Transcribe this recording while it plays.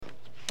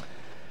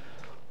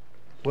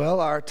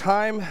Well, our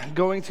time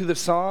going through the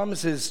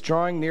Psalms is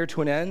drawing near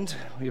to an end.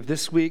 We have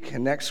this week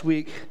and next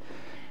week,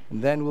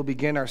 and then we'll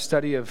begin our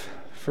study of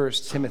 1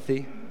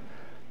 Timothy.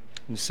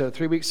 And so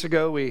 3 weeks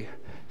ago, we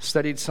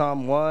studied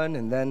Psalm 1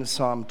 and then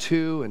Psalm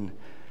 2, and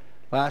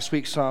last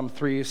week Psalm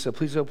 3. So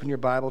please open your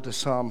Bible to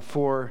Psalm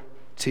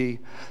 4T.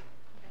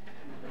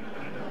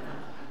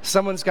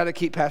 Someone's got to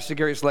keep Pastor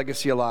Gary's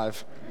legacy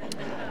alive.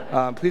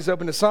 Please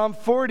open to Psalm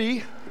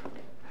 40.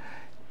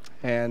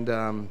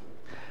 And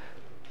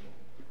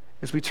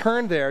as we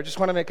turn there, I just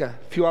want to make a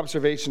few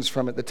observations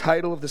from it. The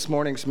title of this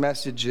morning's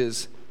message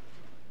is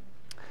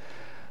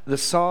The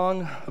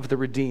Song of the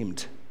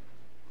Redeemed.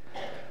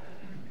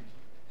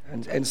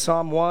 And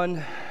Psalm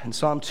 1 and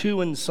Psalm 2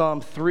 and Psalm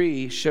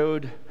 3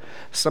 showed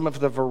some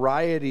of the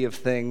variety of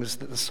things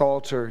that the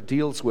Psalter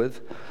deals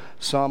with.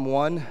 Psalm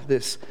 1,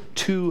 this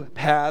two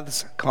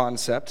paths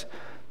concept,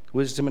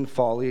 wisdom and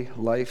folly,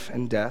 life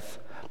and death,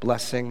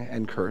 blessing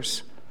and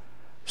curse.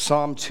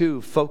 Psalm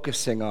 2,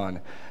 focusing on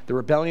the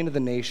rebellion of the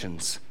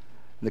nations,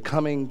 the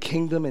coming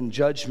kingdom and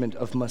judgment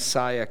of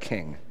Messiah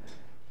King,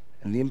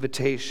 and the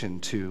invitation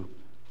to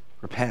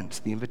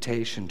repent, the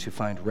invitation to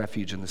find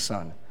refuge in the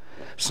Son.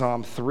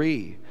 Psalm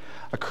 3,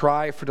 a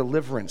cry for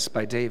deliverance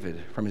by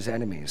David from his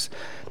enemies.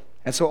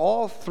 And so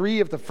all three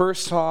of the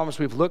first Psalms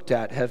we've looked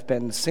at have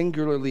been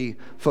singularly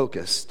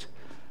focused.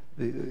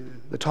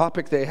 The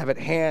topic they have at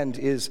hand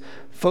is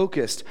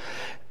focused.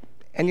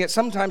 And yet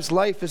sometimes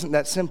life isn't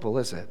that simple,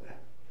 is it?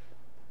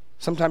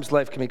 Sometimes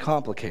life can be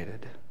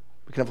complicated.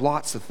 We can have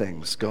lots of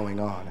things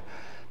going on.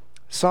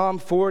 Psalm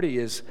 40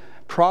 is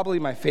probably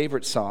my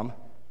favorite psalm.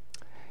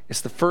 It's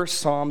the first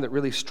psalm that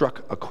really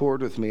struck a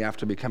chord with me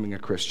after becoming a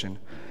Christian.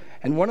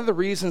 And one of the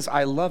reasons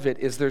I love it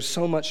is there's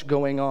so much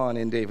going on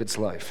in David's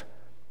life.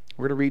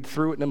 We're going to read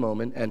through it in a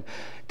moment, and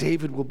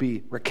David will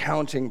be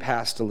recounting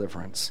past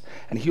deliverance,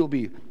 and he'll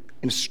be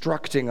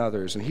instructing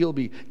others, and he'll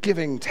be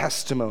giving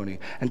testimony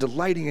and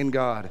delighting in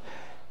God.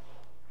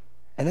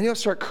 And then he'll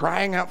start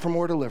crying out for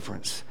more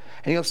deliverance,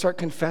 and he'll start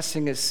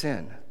confessing his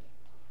sin.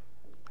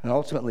 And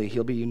ultimately,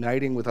 he'll be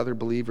uniting with other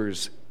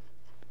believers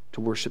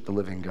to worship the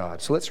living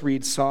God. So let's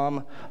read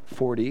Psalm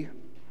 40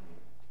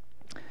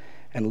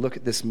 and look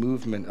at this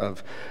movement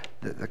of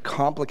the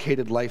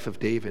complicated life of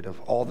David, of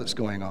all that's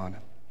going on.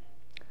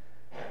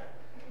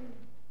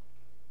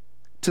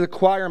 To the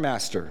choir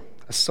master,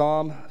 a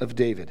psalm of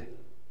David.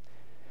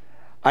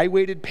 I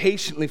waited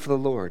patiently for the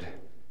Lord.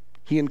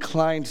 He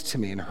inclined to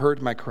me and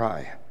heard my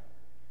cry.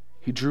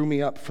 He drew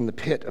me up from the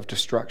pit of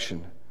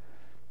destruction,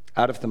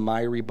 out of the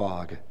miry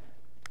bog.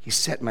 He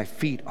set my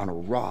feet on a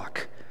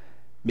rock,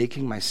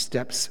 making my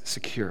steps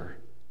secure.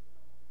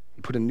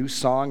 He put a new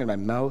song in my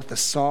mouth, a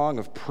song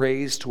of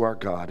praise to our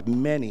God.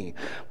 Many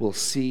will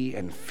see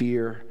and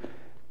fear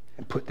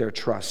and put their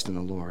trust in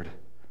the Lord.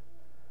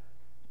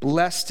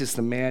 Blessed is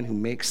the man who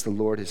makes the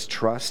Lord his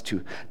trust,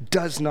 who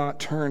does not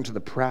turn to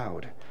the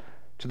proud,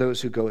 to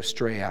those who go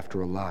astray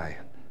after a lie.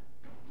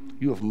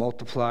 You have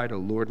multiplied, O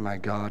Lord my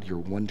God, your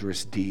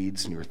wondrous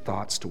deeds and your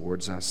thoughts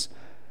towards us.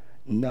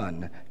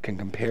 None can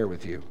compare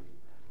with you.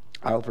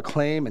 I will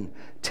proclaim and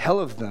tell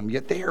of them,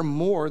 yet they are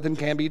more than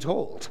can be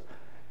told.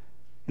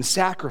 In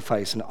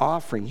sacrifice and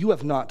offering you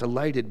have not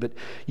delighted, but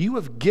you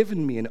have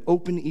given me an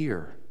open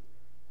ear.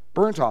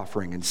 Burnt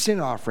offering and sin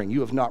offering you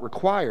have not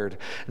required.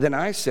 Then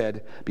I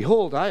said,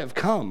 Behold, I have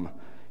come.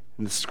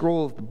 In the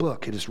scroll of the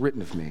book it is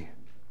written of me.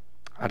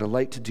 I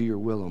delight to do your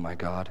will, O my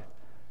God.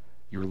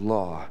 Your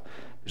law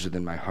is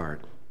within my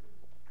heart.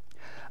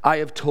 I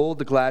have told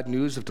the glad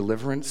news of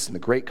deliverance in the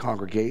great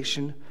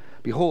congregation.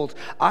 Behold,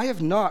 I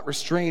have not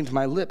restrained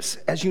my lips.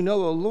 As you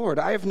know, O Lord,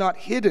 I have not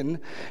hidden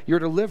your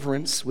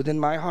deliverance within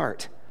my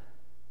heart.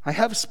 I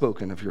have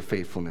spoken of your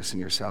faithfulness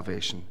and your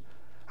salvation.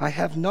 I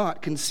have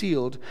not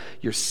concealed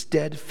your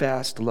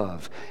steadfast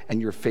love and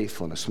your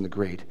faithfulness from the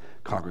great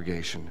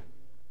congregation.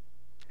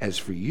 As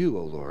for you,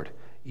 O Lord,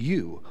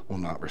 you will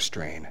not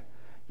restrain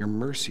your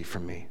mercy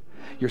from me.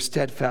 Your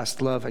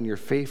steadfast love and your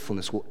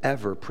faithfulness will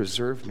ever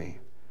preserve me.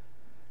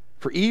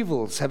 For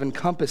evils have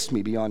encompassed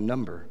me beyond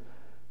number.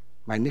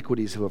 My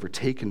iniquities have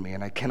overtaken me,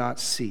 and I cannot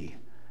see.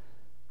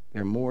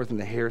 They are more than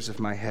the hairs of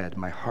my head.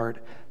 My heart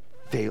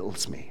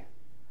fails me.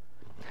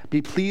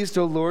 Be pleased,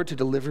 O Lord, to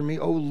deliver me.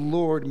 O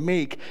Lord,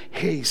 make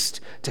haste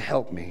to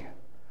help me.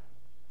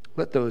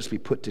 Let those be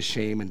put to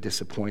shame and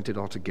disappointed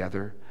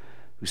altogether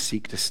who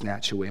seek to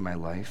snatch away my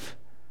life.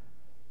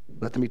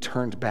 Let them be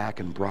turned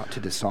back and brought to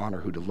dishonor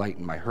who delight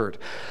in my hurt.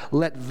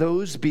 Let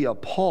those be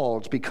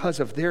appalled because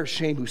of their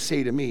shame who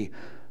say to me,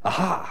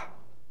 Aha!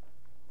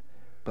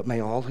 But may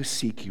all who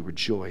seek you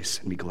rejoice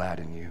and be glad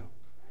in you.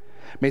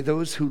 May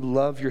those who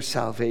love your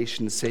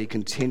salvation say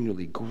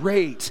continually,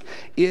 Great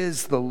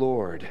is the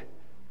Lord.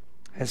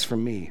 As for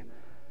me,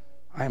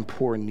 I am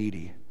poor and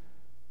needy,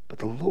 but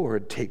the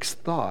Lord takes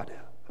thought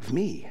of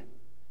me.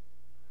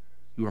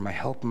 You are my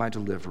help and my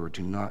deliverer.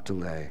 Do not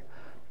delay,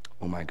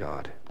 O my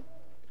God.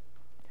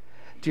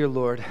 Dear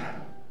Lord,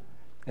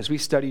 as we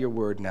study your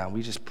word now,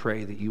 we just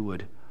pray that you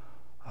would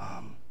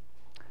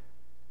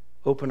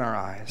open our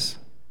eyes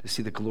to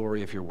see the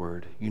glory of your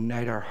word.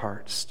 Unite our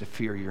hearts to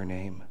fear your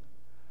name.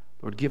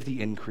 Lord, give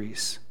the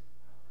increase.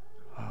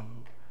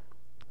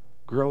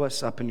 Grow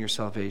us up in your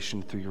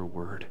salvation through your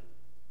word.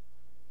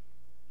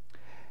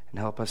 And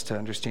help us to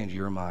understand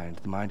your mind,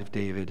 the mind of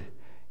David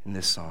in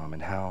this psalm,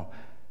 and how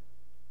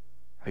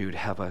you would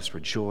have us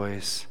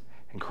rejoice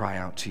and cry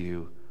out to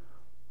you,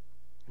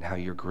 and how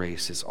your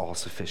grace is all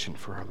sufficient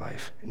for our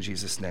life. In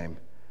Jesus' name,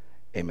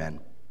 amen.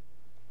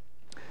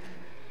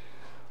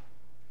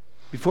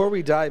 Before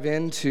we dive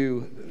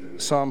into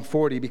Psalm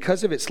 40,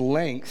 because of its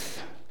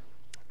length,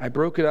 I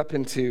broke it up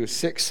into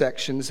 6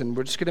 sections, and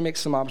we're just going to make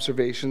some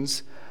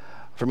observations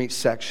from each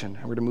section.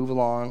 And we're going to move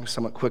along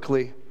somewhat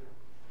quickly.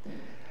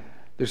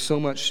 There's so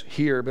much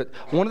here, but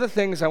one of the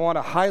things I want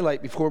to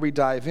highlight before we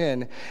dive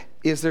in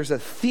is there's a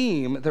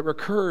theme that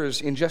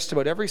recurs in just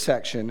about every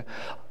section,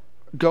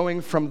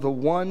 going from the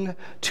one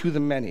to the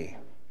many.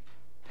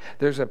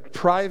 There's a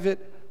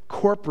private,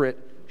 corporate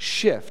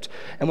shift.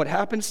 And what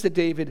happens to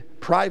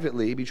David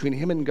privately between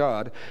him and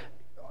God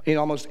in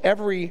almost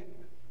every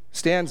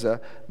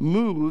stanza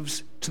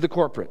moves to the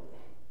corporate.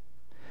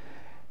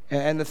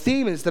 And the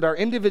theme is that our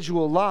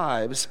individual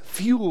lives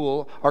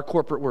fuel our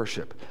corporate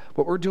worship.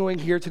 What we're doing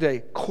here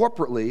today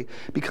corporately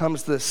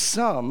becomes the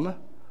sum,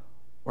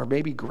 or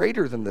maybe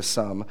greater than the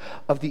sum,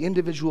 of the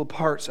individual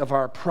parts of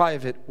our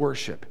private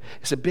worship.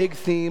 It's a big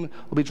theme.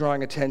 We'll be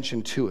drawing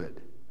attention to it.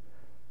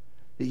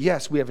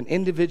 Yes, we have an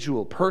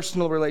individual,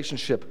 personal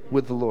relationship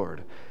with the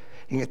Lord.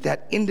 And yet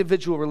that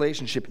individual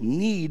relationship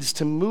needs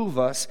to move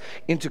us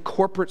into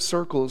corporate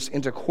circles,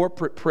 into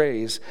corporate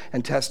praise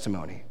and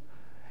testimony.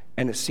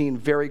 And it's seen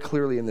very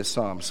clearly in this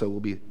psalm, so we'll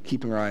be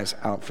keeping our eyes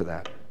out for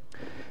that.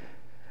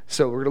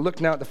 So we're going to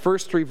look now at the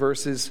first 3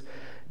 verses.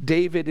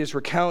 David is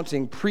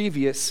recounting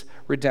previous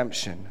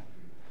redemption.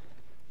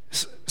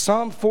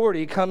 Psalm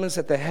 40 comes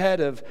at the head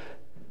of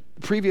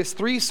the previous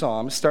 3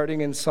 psalms, starting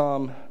in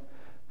Psalm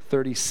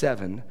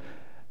 37,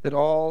 that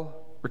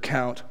all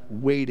recount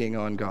waiting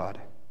on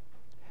God,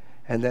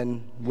 and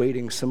then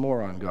waiting some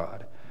more on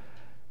God.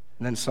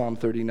 And then Psalm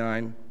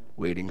 39,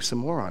 waiting some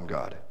more on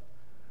God.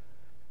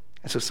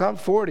 And so Psalm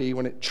 40,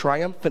 when it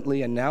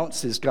triumphantly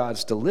announces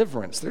God's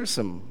deliverance, there's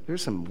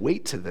some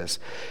weight to this.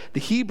 The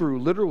Hebrew,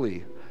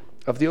 literally,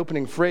 of the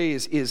opening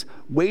phrase is,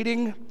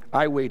 waiting,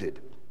 I waited.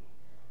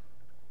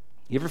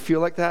 You ever feel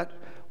like that?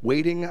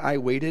 Waiting, I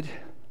waited.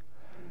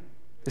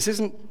 This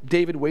isn't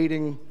David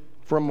waiting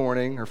for a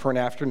morning or for an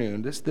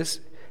afternoon.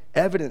 This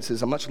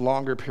evidences a much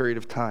longer period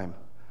of time.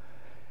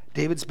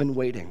 David's been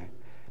waiting,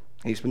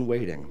 and he's been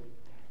waiting,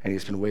 and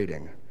he's been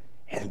waiting,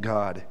 and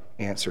God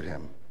answered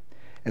him.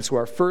 And so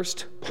our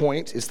first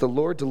point is the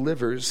Lord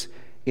delivers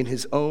in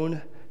his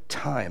own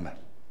time.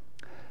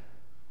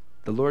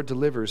 The Lord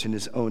delivers in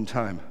his own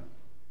time.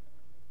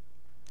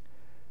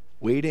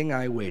 Waiting,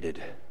 I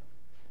waited.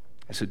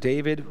 And so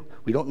David,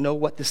 we don't know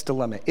what this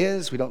dilemma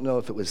is. We don't know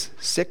if it was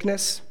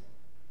sickness,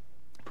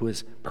 if it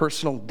was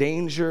personal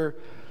danger,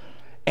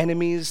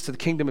 enemies to the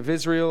kingdom of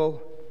Israel,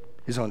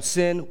 his own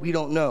sin. We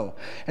don't know.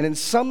 And in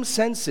some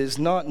senses,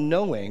 not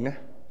knowing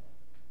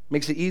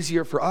makes it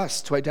easier for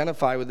us to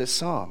identify with this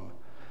psalm.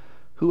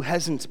 Who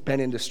hasn't been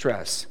in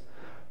distress?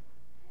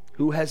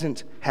 Who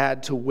hasn't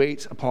had to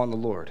wait upon the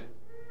Lord?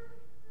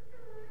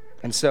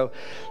 And so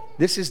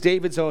this is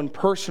David's own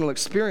personal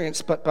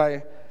experience, but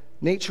by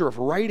nature of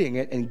writing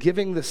it and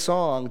giving the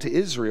song to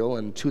Israel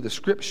and to the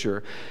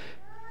scripture,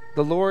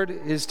 the Lord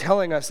is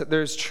telling us that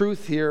there's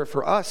truth here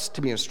for us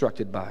to be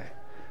instructed by.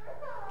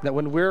 That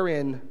when we're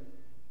in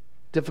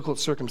difficult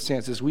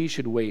circumstances, we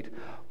should wait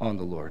on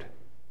the Lord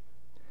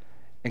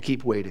and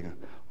keep waiting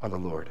on the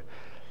Lord.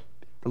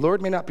 The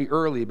Lord may not be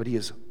early, but he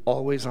is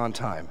always on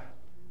time.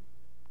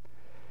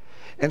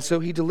 And so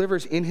he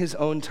delivers in his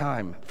own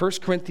time. 1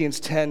 Corinthians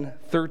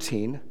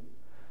 10:13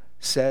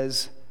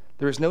 says,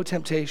 there is no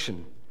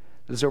temptation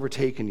that has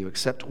overtaken you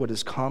except what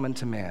is common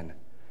to man.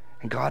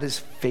 And God is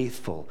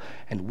faithful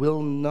and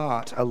will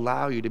not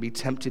allow you to be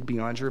tempted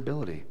beyond your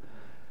ability.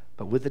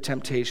 But with the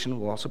temptation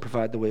will also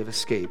provide the way of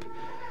escape,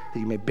 that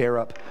you may bear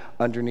up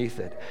underneath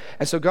it.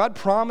 And so God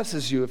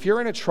promises you, if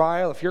you're in a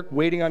trial, if you're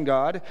waiting on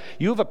God,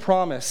 you have a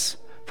promise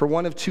for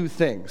one of 2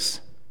 things.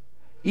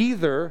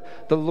 Either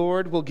the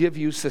Lord will give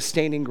you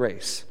sustaining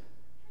grace.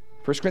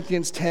 1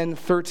 Corinthians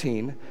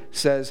 10:13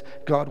 says,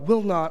 God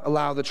will not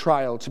allow the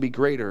trial to be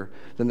greater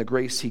than the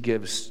grace he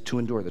gives to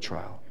endure the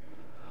trial.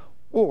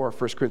 Or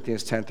 1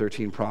 Corinthians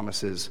 10:13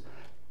 promises,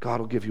 God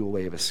will give you a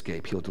way of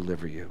escape. He'll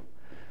deliver you.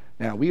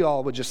 Now, we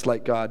all would just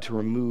like God to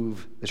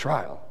remove the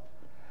trial.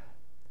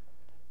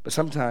 But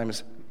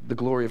sometimes the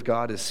glory of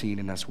God is seen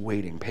in us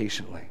waiting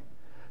patiently.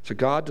 So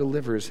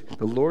the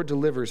Lord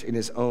delivers in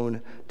his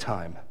own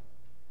time,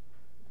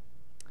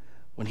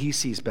 when he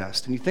sees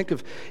best. And you think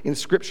of, in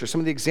Scripture, some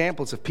of the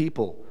examples of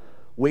people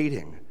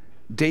waiting.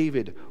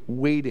 David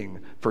waiting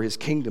for his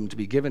kingdom to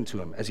be given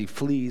to him as he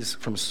flees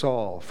from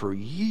Saul for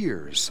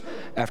years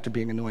after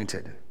being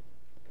anointed.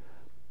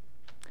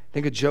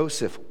 Think of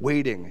Joseph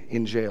waiting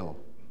in jail.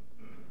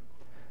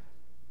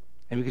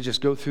 And we could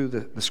just go through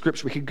the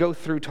scripture. We could go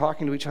through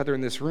talking to each other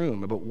in this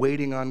room about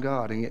waiting on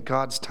God, and yet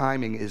God's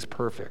timing is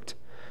perfect.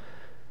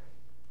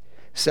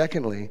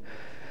 Secondly,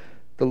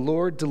 the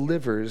Lord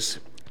delivers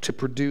to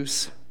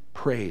produce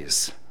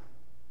praise.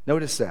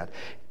 Notice that.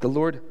 The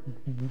Lord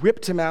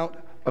ripped him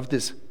out of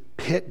this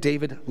pit.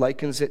 David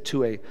likens it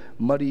to a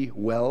muddy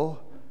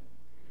well,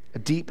 a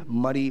deep,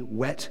 muddy,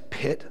 wet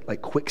pit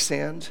like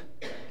quicksand.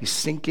 He's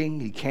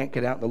sinking. He can't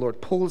get out. The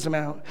Lord pulls him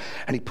out,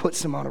 and he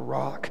puts him on a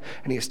rock,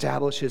 and he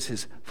establishes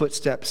his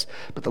footsteps.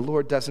 But the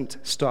Lord doesn't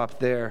stop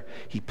there.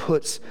 He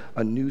puts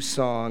a new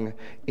song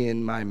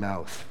in my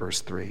mouth,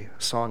 verse 3,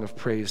 a song of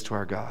praise to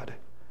our God.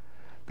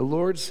 The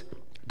Lord's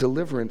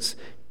deliverance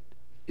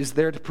is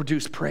there to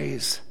produce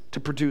praise, to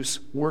produce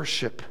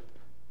worship.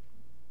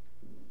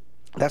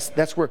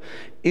 That's where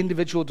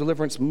individual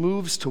deliverance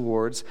moves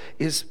towards,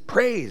 is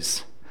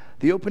praise,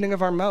 the opening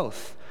of our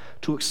mouth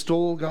to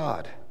extol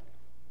God.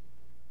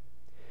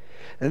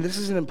 And this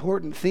is an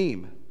important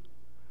theme.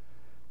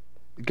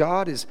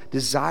 God is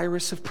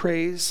desirous of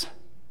praise.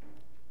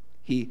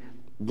 He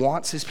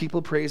wants his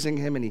people praising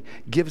him, and he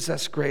gives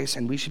us grace,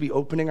 and we should be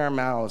opening our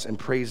mouths and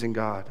praising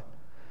God.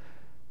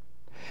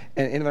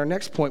 And in our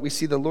next point, we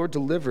see the Lord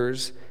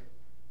delivers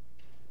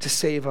to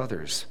save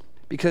others.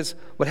 Because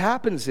what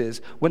happens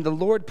is, when the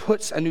Lord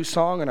puts a new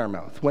song in our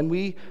mouth, when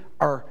we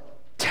are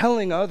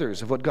telling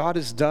others of what God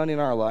has done in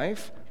our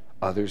life,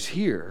 others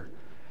hear.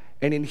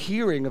 And in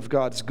hearing of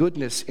God's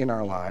goodness in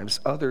our lives,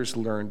 others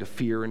learn to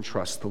fear and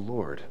trust the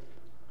Lord.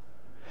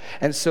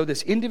 And so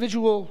this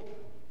individual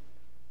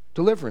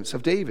deliverance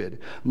of David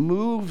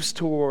moves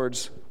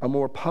towards a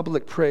more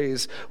public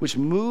praise, which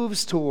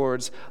moves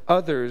towards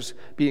others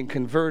being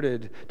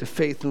converted to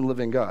faith in the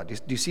living God. Do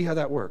you see how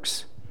that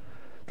works?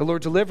 The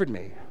Lord delivered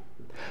me.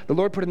 The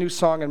Lord put a new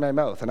song in my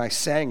mouth, and I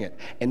sang it.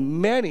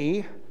 And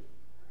many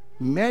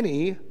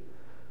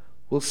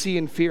will see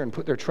and fear and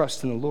put their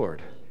trust in the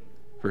Lord,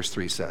 verse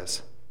 3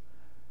 says.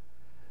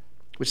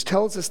 Which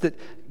tells us that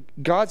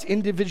God's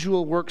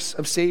individual works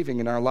of saving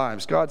in our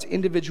lives, God's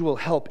individual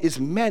help, is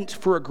meant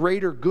for a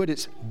greater good.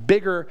 It's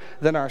bigger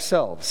than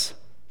ourselves.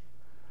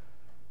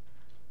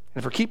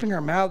 And if we're keeping our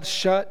mouths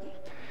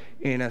shut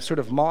in a sort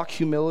of mock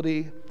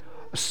humility,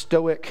 a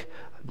stoic,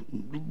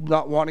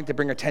 not wanting to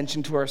bring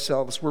attention to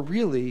ourselves, we're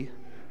really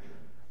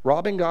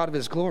robbing God of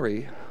his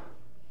glory,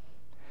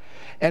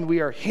 and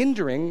we are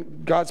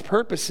hindering God's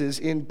purposes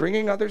in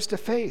bringing others to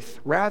faith.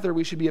 Rather,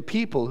 we should be a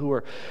people who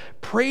are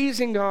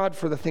praising God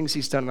for the things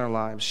he's done in our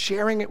lives,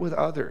 sharing it with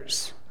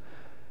others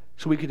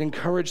so we could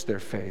encourage their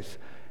faith,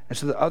 and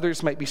so that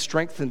others might be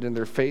strengthened in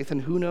their faith,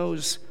 and who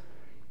knows,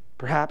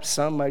 perhaps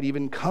some might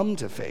even come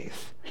to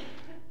faith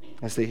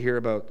as they hear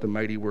about the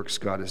mighty works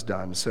God has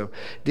done. So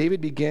David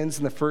begins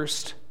in the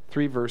first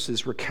 3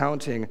 verses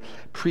recounting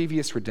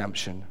previous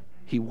redemption.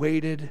 He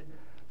waited,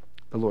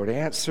 the Lord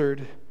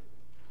answered,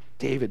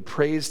 David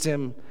praised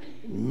him.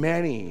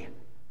 Many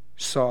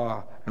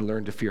saw and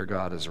learned to fear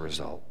God as a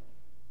result.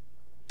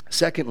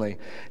 Secondly,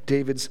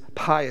 David's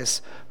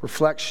pious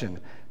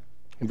reflection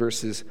in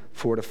verses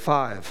 4 to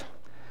 5.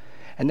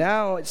 And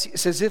now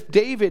it's as if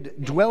David,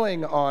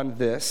 dwelling on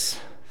this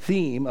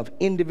theme of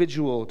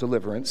individual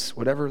deliverance,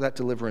 whatever that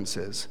deliverance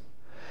is,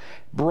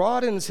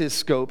 broadens his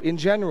scope in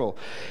general.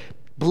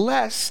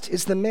 Blessed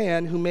is the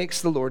man who makes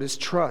the Lord his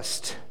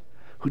trust,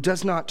 who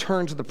does not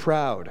turn to the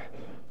proud,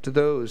 to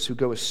those who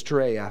go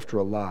astray after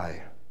a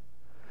lie.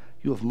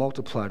 You have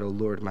multiplied, O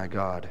Lord my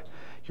God,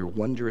 your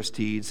wondrous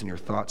deeds and your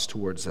thoughts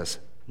towards us.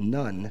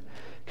 None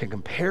can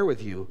compare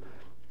with you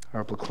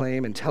or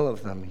proclaim and tell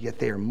of them, yet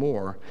they are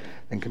more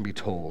than can be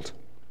told.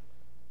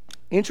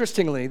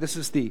 Interestingly, this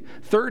is the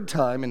 3rd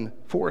time in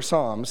 4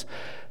 Psalms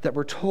that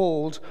we're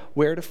told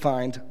where to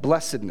find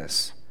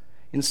blessedness.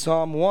 In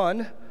Psalm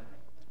 1,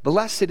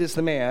 blessed is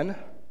the man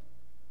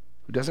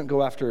who doesn't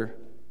go after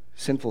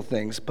sinful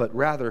things, but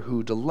rather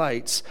who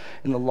delights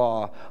in the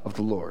law of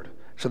the Lord.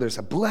 So there's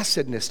a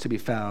blessedness to be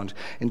found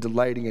in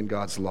delighting in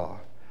God's law.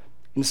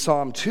 In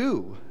Psalm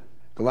 2,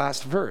 the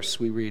last verse,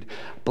 we read,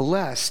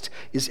 blessed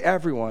is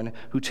everyone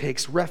who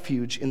takes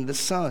refuge in the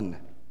Son.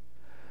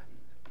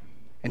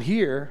 And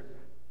here,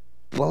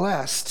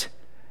 blessed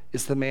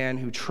is the man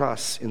who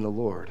trusts in the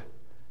Lord.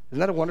 Isn't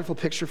that a wonderful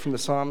picture from the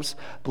Psalms?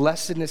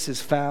 Blessedness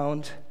is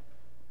found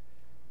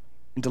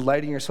in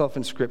delighting yourself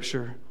in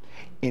Scripture,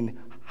 in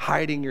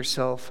hiding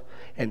yourself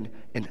and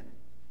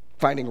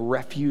finding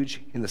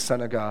refuge in the Son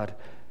of God.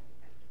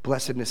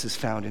 Blessedness is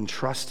found in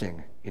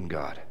trusting in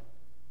God.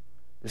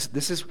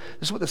 This is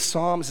what the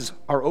Psalms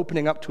are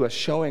opening up to us,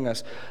 showing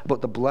us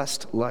about the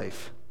blessed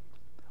life,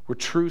 where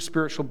true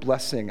spiritual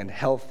blessing and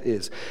health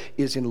is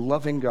in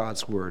loving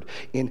God's word,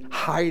 in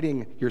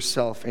hiding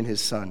yourself in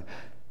his Son,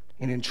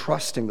 and in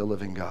trusting the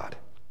living God.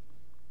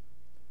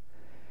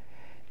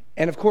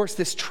 And of course,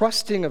 this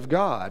trusting of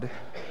God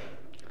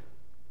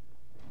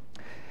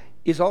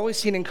is always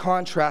seen in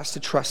contrast to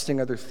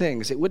trusting other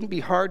things. It wouldn't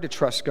be hard to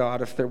trust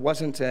God if there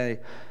wasn't an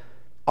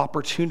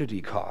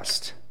opportunity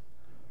cost.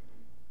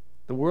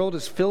 The world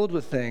is filled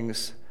with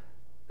things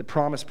that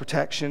promise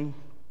protection,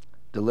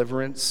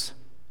 deliverance,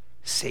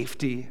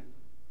 safety,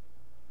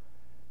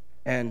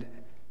 and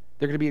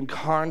they're going to be in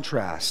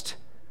contrast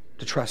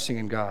to trusting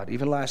in God.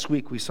 Even last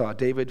week we saw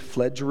David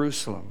fled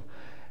Jerusalem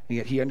And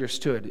yet he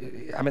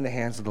understood, I'm in the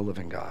hands of the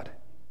living God.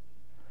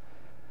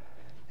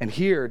 And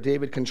here,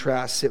 David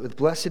contrasts it with,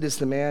 blessed is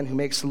the man who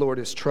makes the Lord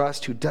his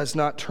trust, who does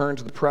not turn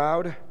to the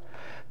proud,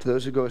 to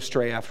those who go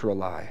astray after a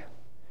lie.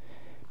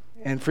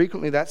 And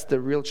frequently, that's the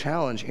real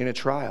challenge in a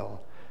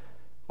trial.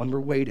 When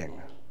we're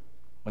waiting,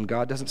 when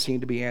God doesn't seem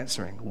to be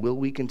answering, will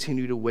we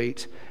continue to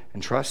wait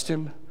and trust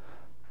him?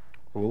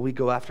 Or will we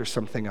go after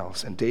something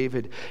else? And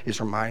David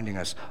is reminding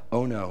us,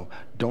 oh no,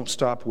 don't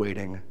stop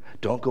waiting.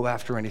 Don't go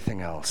after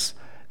anything else.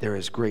 There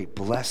is great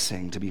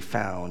blessing to be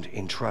found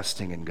in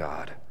trusting in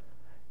God.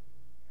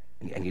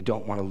 And you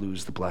don't want to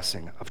lose the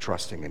blessing of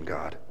trusting in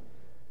God.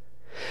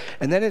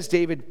 And then as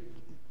David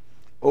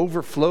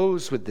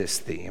overflows with this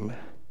theme,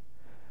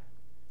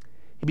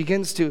 he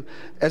begins to,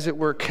 as it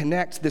were,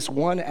 connect this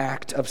one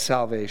act of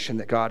salvation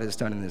that God has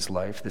done in his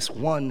life, this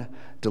one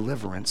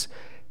deliverance,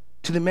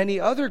 to the many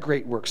other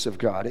great works of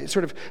God. It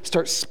sort of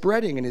starts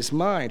spreading in his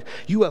mind.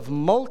 You have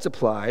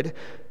multiplied,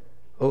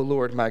 O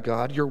Lord my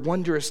God, your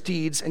wondrous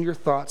deeds and your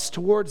thoughts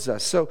towards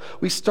us. So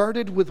we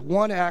started with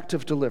one act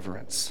of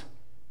deliverance.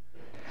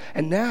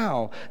 And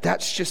now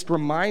that's just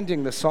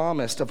reminding the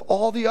psalmist of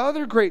all the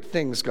other great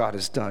things God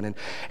has done.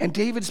 And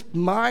David's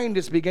mind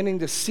is beginning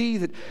to see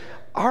that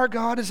our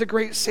God is a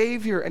great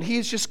Savior, and he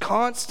is just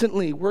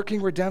constantly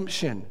working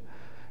redemption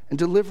and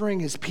delivering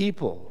his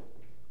people.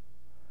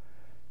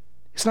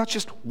 It's not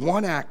just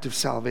one act of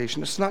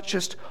salvation. It's not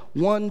just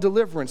one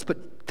deliverance,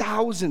 but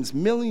thousands,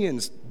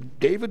 millions.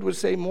 David would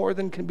say more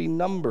than can be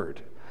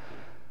numbered.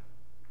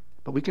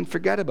 But we can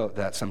forget about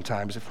that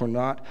sometimes if we're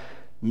not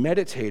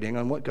meditating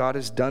on what God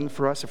has done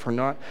for us, if we're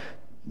not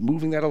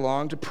moving that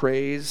along to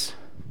praise.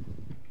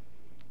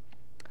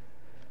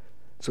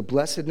 So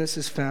blessedness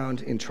is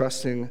found in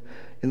trusting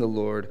in the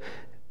Lord.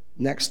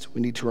 Next,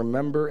 we need to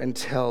remember and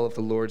tell of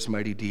the Lord's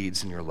mighty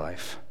deeds in your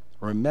life.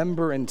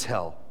 Remember and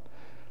tell.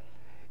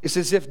 It's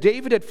as if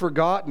David had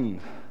forgotten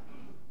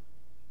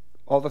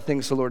all the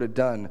things the Lord had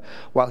done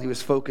while he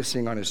was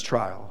focusing on his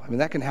trial. I mean,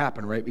 that can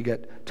happen, right? We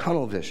get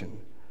tunnel vision.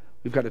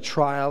 We've got a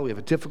trial, we have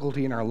a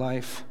difficulty in our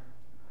life,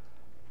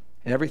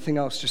 and everything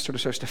else just sort of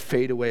starts to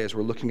fade away as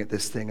we're looking at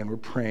this thing and we're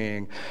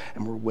praying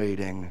and we're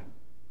waiting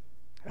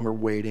and we're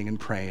waiting and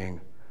praying.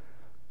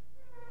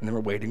 And then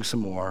we're waiting some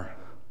more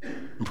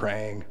and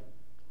praying.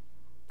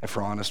 If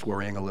we're honest,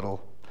 worrying a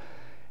little.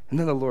 And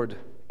then the Lord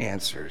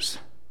answers.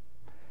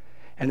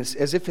 And it's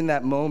as if in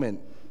that moment,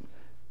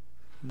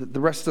 the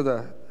rest of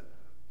the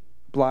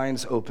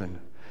blinds open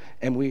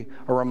and we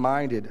are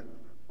reminded,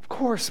 of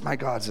course my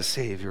God's a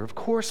Savior. Of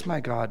course my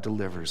God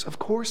delivers. Of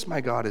course my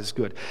God is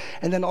good.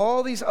 And then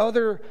all these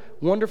other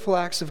wonderful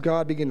acts of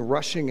God begin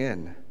rushing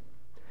in.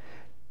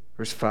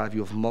 Verse 5,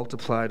 you have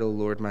multiplied, O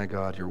Lord my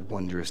God, your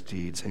wondrous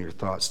deeds and your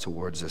thoughts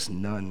towards us.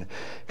 None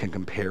can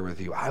compare with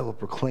you. I will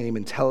proclaim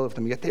and tell of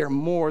them, yet they are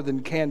more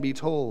than can be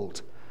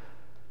told.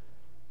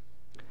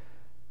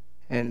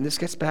 And this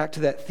gets back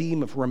to that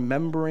theme of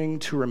remembering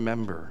to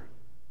remember.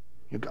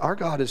 Our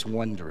God is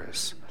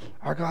wondrous.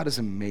 Our God is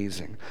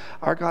amazing.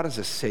 Our God is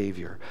a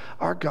Savior.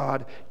 Our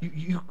God,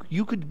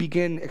 you could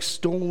begin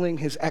extolling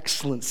his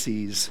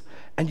excellencies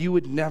and you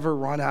would never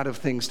run out of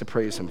things to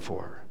praise him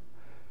for.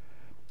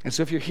 And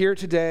so if you're here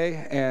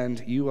today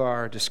and you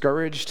are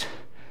discouraged,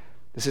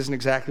 this isn't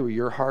exactly where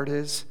your heart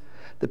is,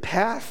 the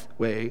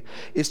pathway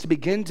is to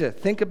begin to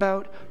think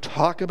about,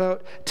 talk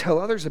about, tell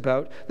others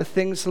about the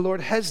things the Lord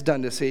has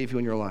done to save you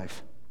in your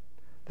life,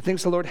 the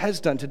things the Lord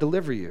has done to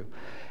deliver you.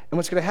 And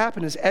what's going to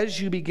happen is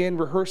as you begin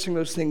rehearsing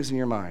those things in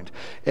your mind,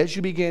 as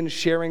you begin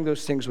sharing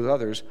those things with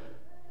others,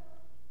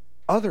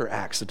 other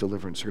acts of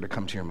deliverance are going to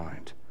come to your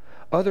mind.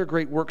 Other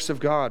great works of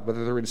God,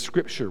 whether they're in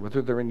Scripture,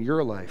 whether they're in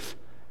your life,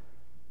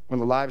 or in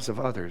the lives of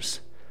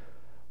others.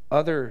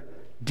 Other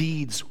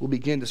deeds will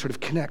begin to sort of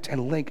connect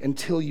and link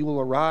until you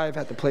will arrive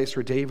at the place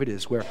where David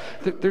is, where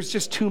there's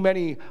just too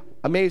many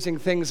amazing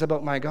things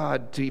about my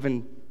God to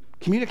even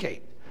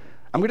communicate.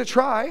 I'm going to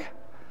try.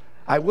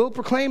 I will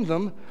proclaim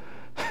them.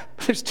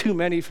 There's too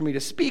many for me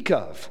to speak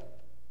of.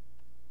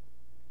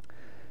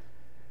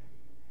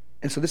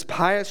 And so this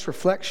pious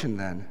reflection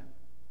then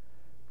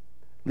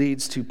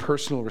leads to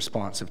personal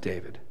response of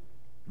David,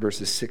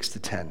 verses 6 to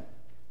 10.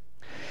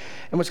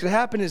 And what's going to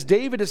happen is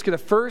David is going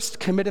to first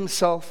commit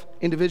himself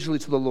individually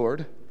to the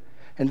Lord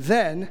and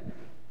then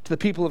to the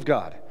people of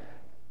God.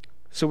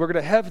 So we're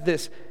going to have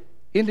this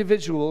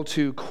individual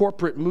to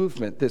corporate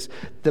movement,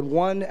 the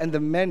one and the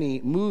many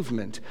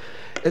movement.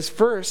 As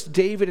first,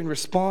 David, in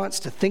response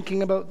to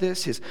thinking about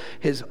this,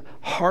 his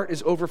heart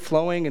is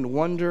overflowing in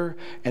wonder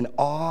and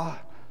awe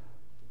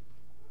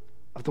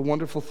of the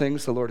wonderful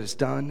things the Lord has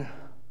done.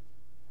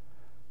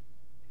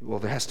 Well,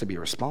 there has to be a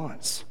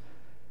response.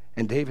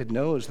 And David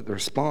knows that the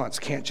response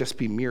can't just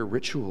be mere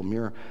ritual,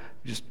 mere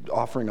just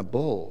offering a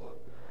bull.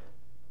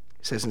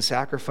 He says, in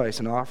sacrifice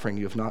and offering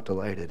you have not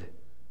delighted,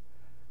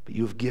 but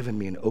you have given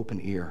me an open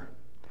ear.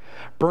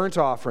 Burnt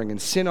offering and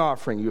sin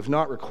offering you have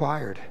not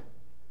required.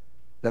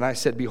 Then I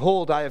said,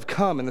 behold, I have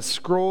come. In the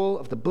scroll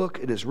of the book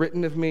it is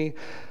written of me,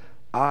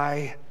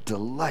 I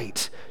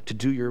delight to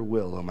do your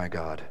will, O my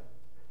God.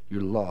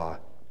 Your law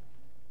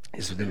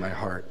is within my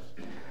heart.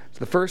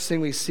 The first thing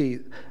we see,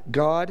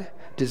 God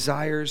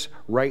desires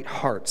right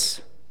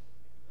hearts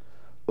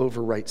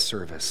over right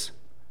service.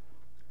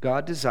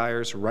 God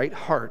desires right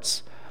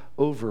hearts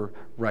over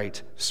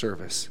right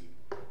service.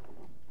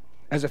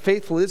 As a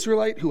faithful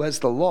Israelite who has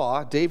the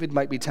law, David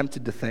might be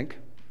tempted to think,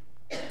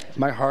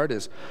 my heart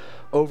is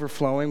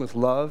overflowing with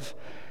love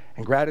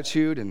and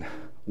gratitude and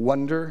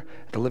wonder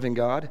at the living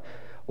God.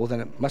 Well,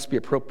 then it must be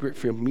appropriate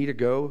for me to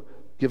go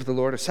give the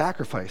Lord a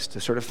sacrifice to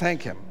sort of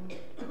thank him.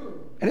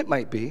 And it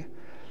might be.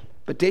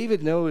 But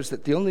David knows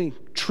that the only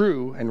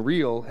true and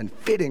real and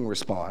fitting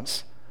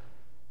response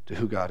to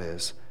who God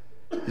is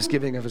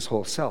giving of his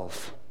whole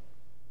self.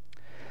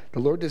 The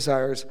Lord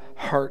desires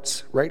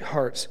right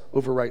hearts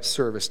over right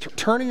service.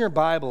 Turning your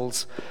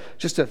Bibles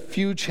just a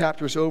few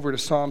chapters over to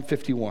Psalm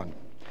 51.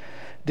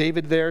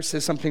 David there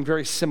says something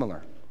very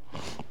similar.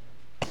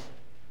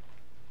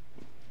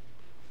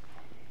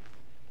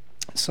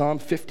 Psalm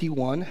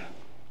 51,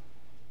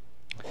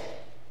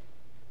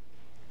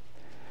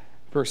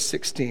 verse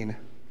 16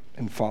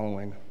 and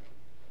following.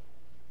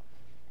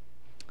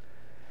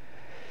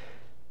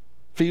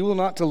 For you will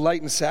not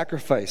delight in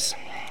sacrifice,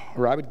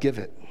 or I would give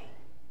it.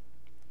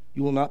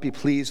 You will not be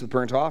pleased with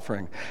burnt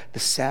offering. The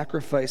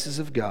sacrifices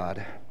of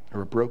God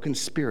are a broken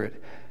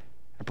spirit,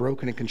 a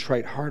broken and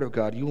contrite heart, O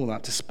God, you will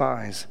not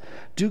despise.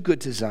 Do good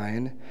to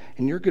Zion,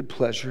 in your good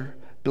pleasure,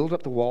 build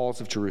up the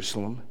walls of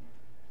Jerusalem.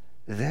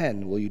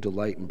 Then will you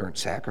delight in burnt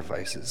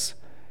sacrifices,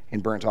 in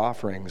burnt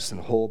offerings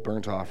and whole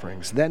burnt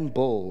offerings. Then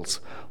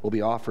bulls will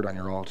be offered on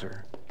your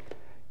altar.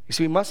 You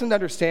see, we mustn't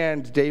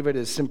understand David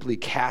as simply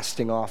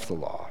casting off the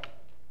law,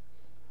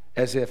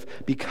 as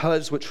if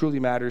because what truly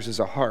matters is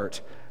a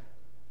heart,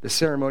 the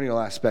ceremonial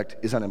aspect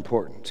is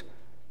unimportant.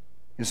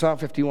 In Psalm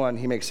 51,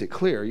 he makes it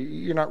clear,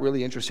 you're not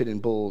really interested in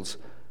bulls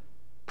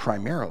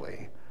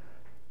primarily,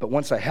 but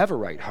once I have a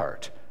right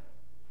heart,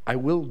 I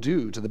will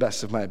do to the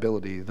best of my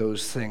ability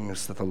those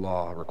things that the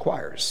law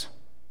requires.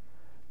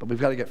 But we've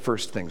got to get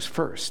first things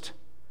first.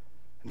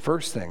 And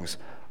first things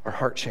are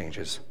heart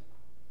changes.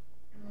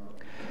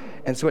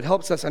 And so it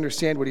helps us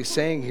understand what he's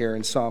saying here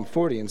in Psalm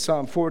 40. And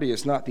Psalm 40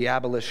 is not the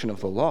abolition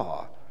of the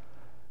law,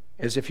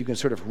 as if you can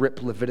sort of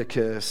rip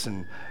Leviticus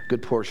and a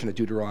good portion of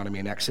Deuteronomy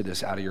and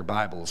Exodus out of your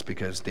Bibles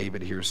because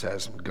David here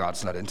says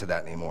God's not into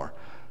that anymore.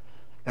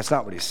 That's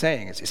not what he's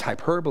saying. It's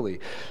hyperbole.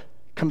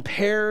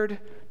 Compared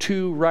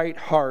to right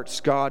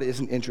hearts, God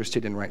isn't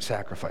interested in right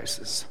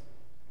sacrifices.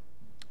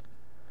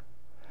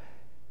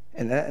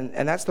 And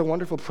that's the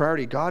wonderful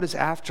priority. God is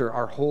after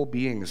our whole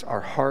beings,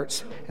 our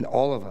hearts, and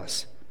all of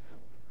us.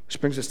 Which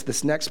brings us to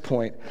this next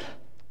point.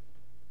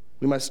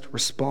 We must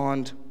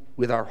respond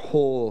with our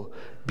whole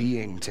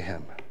being to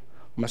him.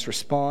 We must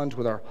respond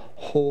with our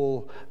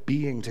whole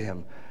being to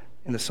him.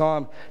 In the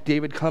psalm,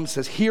 David comes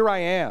and says, "Here I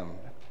am,"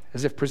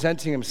 as if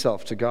presenting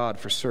himself to God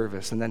for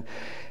service. And then,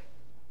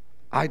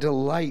 "I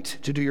delight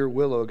to do your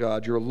will, O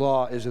God. Your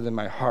law is within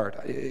my heart."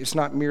 It's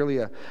not merely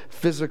a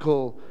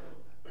physical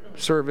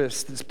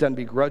service that's done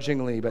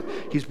begrudgingly, but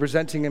he's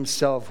presenting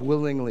himself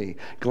willingly,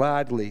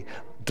 gladly,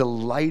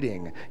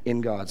 delighting in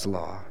God's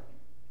law.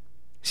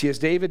 See, as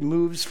David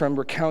moves from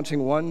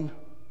recounting one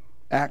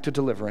act of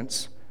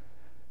deliverance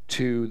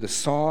to the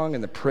song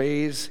and the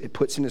praise it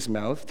puts in his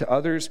mouth, to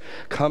others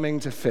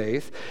coming to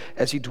faith,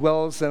 as he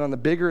dwells then on the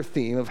bigger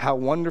theme of how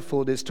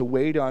wonderful it is to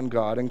wait on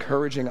God,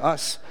 encouraging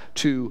us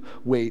to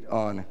wait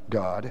on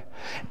God,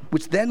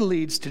 which then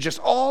leads to just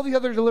all the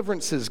other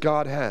deliverances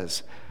God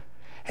has.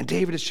 And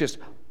David is just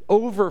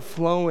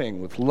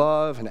overflowing with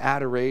love and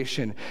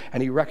adoration,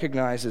 and he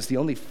recognizes the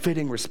only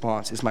fitting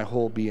response is my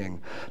whole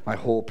being, my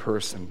whole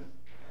person.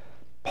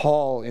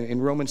 Paul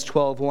in Romans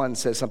 12:1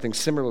 says something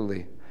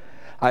similarly.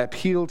 "I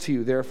appeal to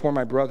you, therefore,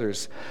 my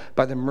brothers,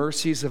 by the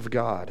mercies of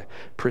God,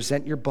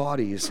 present your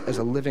bodies as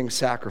a living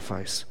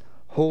sacrifice,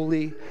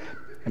 holy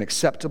and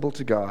acceptable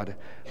to God,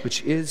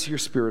 which is your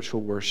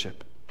spiritual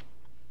worship."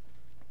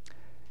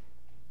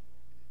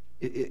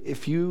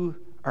 If you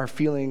are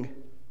feeling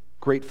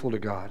grateful to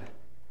God,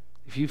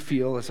 if you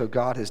feel as though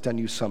God has done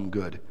you some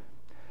good,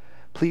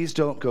 please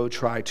don't go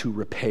try to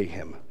repay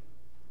him.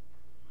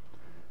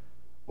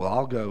 Well,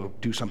 I'll go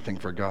do something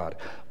for God.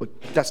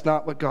 That's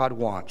not what God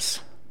wants.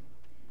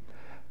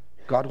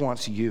 God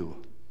wants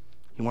you.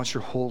 He wants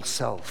your whole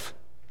self.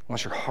 He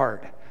wants your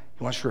heart.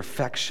 He wants your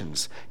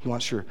affections. He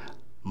wants your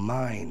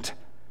mind.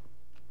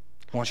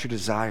 He wants your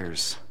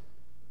desires.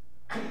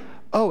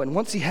 Oh, and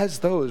once he has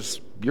those,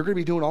 you're going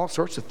to be doing all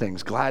sorts of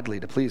things gladly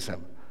to please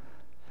him.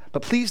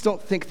 But please don't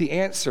think the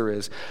answer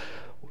is,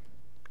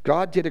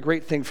 God did a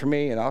great thing for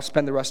me and I'll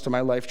spend the rest of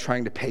my life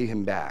trying to pay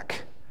him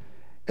back.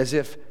 As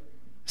if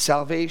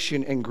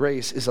salvation and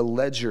grace is a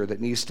ledger that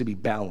needs to be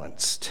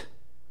balanced.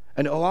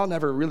 And I'll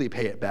never really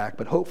pay it back,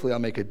 but hopefully I'll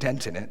make a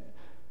dent in it.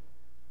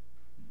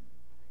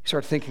 You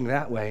start thinking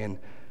that way, and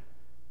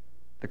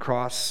the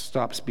cross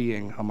stops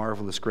being a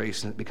marvelous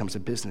grace and it becomes a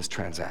business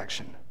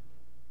transaction.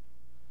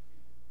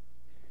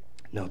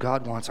 No,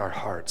 God wants our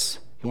hearts.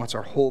 He wants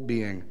our whole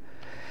being.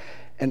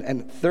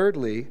 And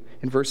thirdly,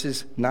 in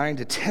verses 9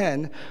 to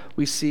 10,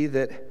 we see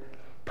that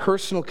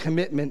personal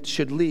commitment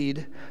should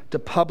lead to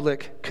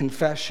public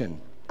confession.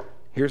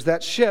 Here's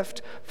that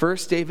shift.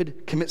 First,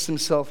 David commits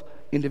himself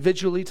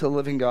individually to the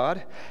living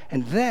God,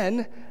 and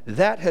then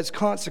that has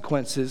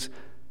consequences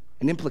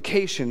and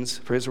implications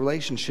for his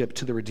relationship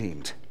to the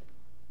redeemed.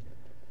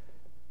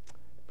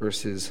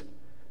 Verses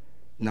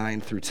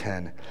 9 through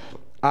 10.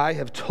 I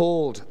have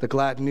told the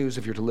glad news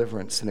of your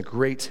deliverance in a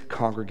great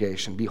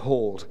congregation.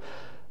 Behold,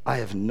 I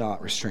have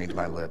not restrained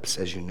my lips,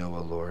 as you know,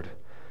 O Lord.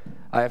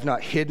 I have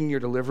not hidden your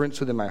deliverance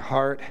within my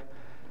heart.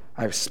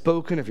 I have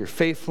spoken of your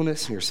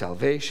faithfulness and your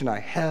salvation. I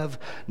have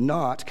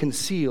not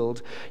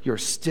concealed your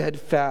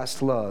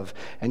steadfast love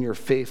and your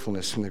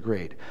faithfulness from the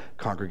great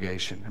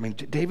congregation. I mean,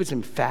 David's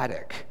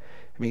emphatic.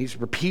 I mean, he's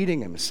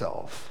repeating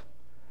himself.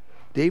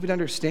 David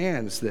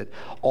understands that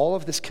all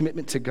of this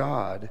commitment to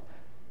God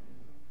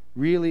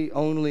really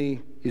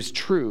only is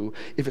true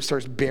if it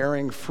starts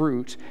bearing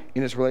fruit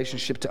in his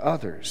relationship to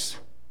others.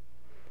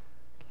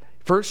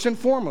 First and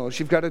foremost,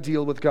 you've got to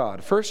deal with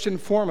God. First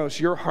and foremost,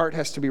 your heart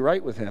has to be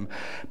right with him.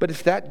 But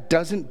if that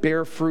doesn't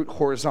bear fruit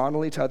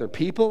horizontally to other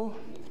people,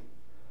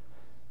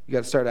 you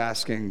got to start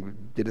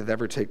asking, did it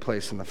ever take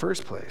place in the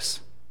first place?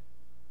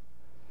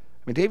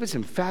 I mean, David's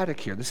emphatic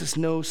here. This is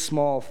no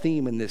small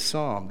theme in this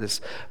psalm,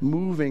 this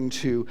moving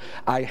to,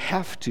 I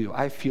have to,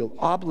 I feel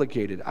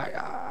obligated,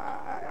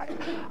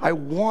 I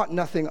want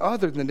nothing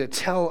other than to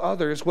tell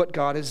others what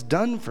God has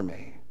done for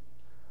me.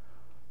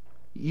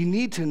 You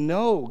need to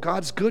know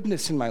God's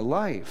goodness in my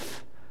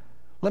life.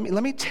 Let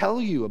me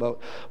tell you about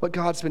what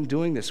God's been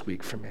doing this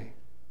week for me.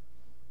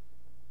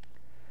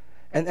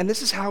 And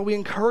this is how we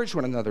encourage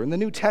one another. In the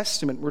New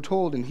Testament, we're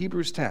told in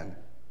Hebrews 10,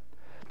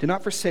 do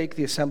not forsake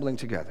the assembling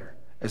together,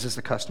 as is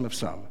the custom of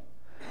some,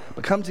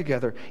 but come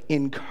together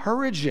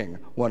encouraging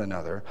one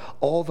another,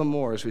 all the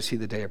more as we see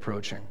the day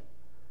approaching.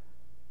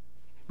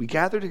 We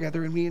gather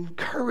together and we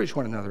encourage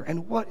one another.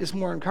 And what is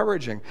more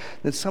encouraging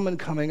than someone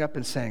coming up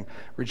and saying,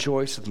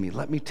 rejoice with me.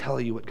 Let me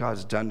tell you what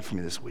God's done for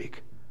me this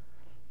week.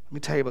 Let me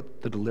tell you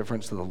about the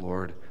deliverance of the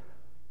Lord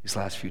these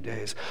last few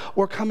days.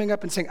 Or coming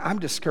up and saying, I'm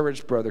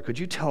discouraged, brother. Could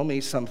you tell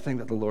me something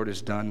that the Lord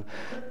has done?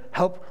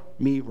 Help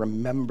me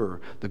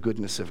remember the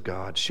goodness of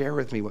God. Share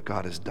with me what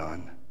God has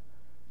done.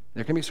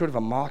 There can be sort of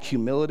a mock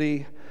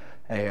humility.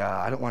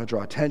 I don't want to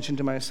draw attention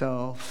to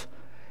myself.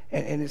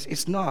 And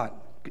it's not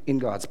in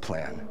God's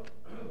plan.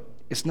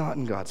 It's not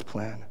in God's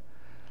plan.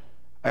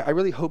 I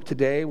really hope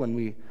today when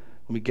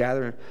we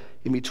gather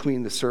in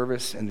between the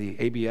service and the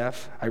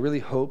ABF, I really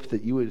hope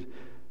that you would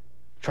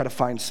try to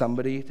find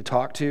somebody to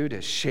talk to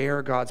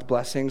share God's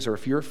blessings, or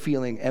if you're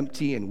feeling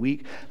empty and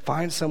weak,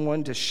 find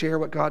someone to share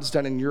what God's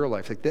done in your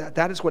life. Like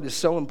that is what is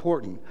so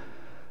important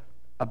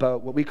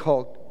about what we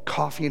call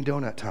coffee and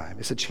donut time.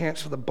 It's a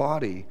chance for the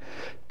body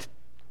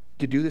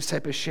to do this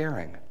type of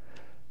sharing,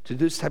 to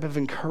do this type of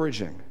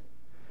encouraging.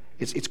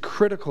 It's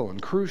critical and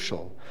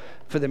crucial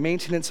for the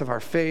maintenance of our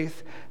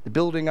faith, the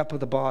building up of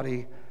the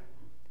body.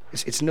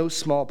 It's no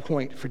small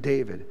point for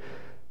David.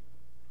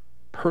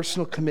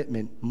 Personal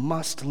commitment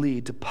must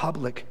lead to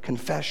public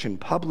confession,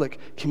 public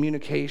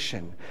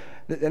communication.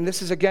 And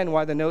this is, again,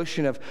 why the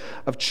notion of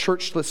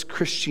churchless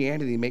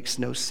Christianity makes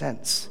no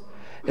sense.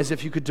 As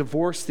if you could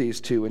divorce these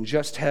two and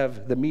just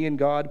have the me and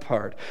God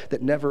part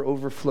that never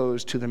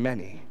overflows to the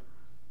many.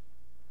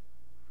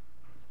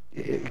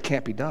 It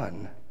can't be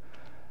done.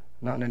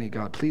 Not in any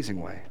God-pleasing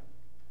way.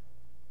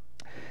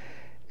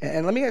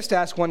 And let me just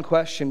ask one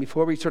question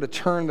before we sort of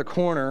turn the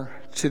corner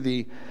to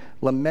the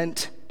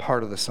lament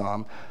part of the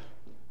psalm.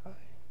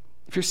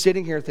 If you're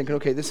sitting here thinking,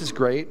 okay, this is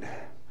great.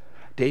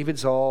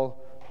 David's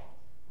all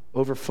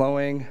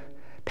overflowing,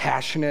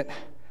 passionate.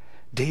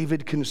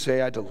 David can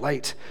say, I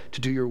delight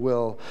to do your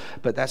will,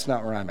 but that's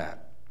not where I'm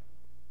at.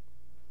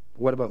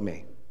 What about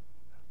me?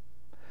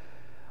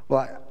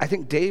 Well, I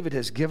think David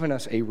has given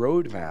us a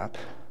roadmap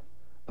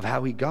of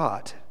how he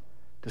got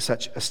to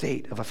such a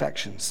state of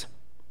affections.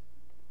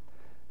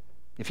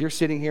 If you're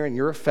sitting here and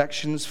your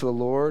affections for the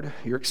Lord,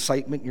 your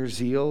excitement, your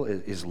zeal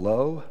is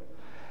low,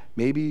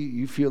 maybe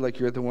you feel like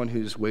you're the one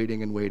who's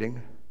waiting and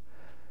waiting.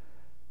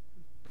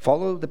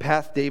 Follow the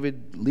path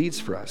David leads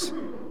for us.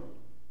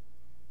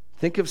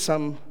 Think of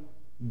some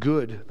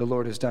good the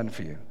Lord has done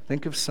for you.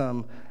 Think of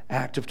some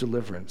act of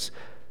deliverance.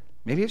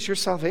 Maybe it's your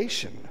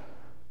salvation.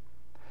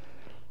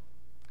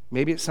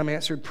 Maybe it's some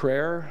answered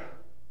prayer.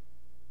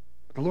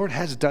 The Lord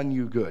has done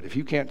you good. If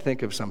you can't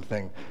think of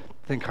something,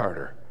 think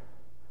harder.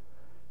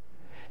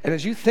 And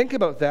as you think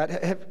about that,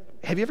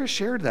 have you ever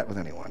shared that with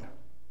anyone?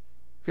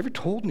 Have you ever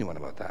told anyone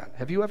about that?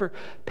 Have you ever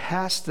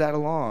passed that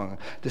along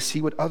to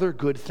see what other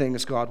good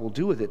things God will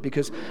do with it?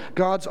 Because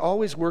God's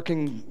always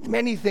working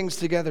many things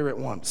together at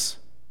once.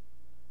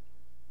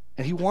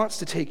 And he wants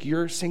to take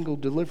your single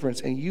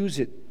deliverance and use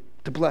it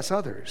to bless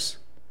others.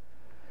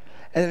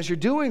 And as you're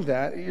doing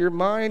that, your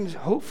mind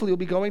hopefully will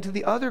be going to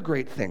the other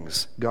great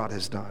things God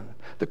has done.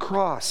 The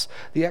cross,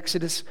 the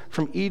exodus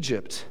from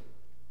Egypt.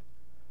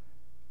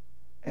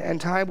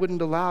 And time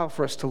wouldn't allow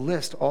for us to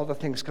list all the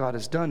things God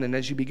has done. And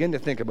as you begin to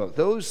think about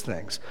those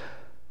things,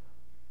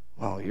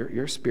 well,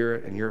 your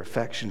spirit and your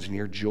affections and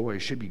your joy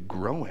should be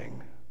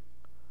growing.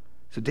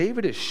 So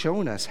David has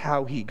shown us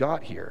how he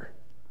got here.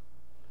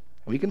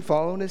 We can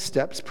follow in his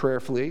steps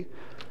prayerfully,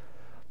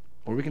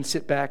 or we can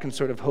sit back and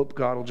sort of hope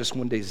God will just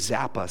one day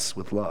zap us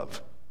with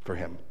love for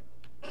him.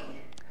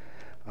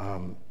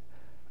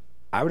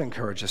 I would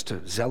encourage us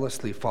to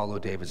zealously follow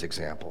David's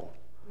example.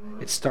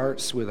 It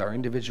starts with our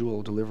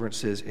individual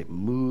deliverances. It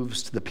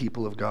moves to the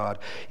people of God.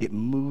 It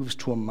moves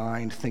to a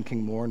mind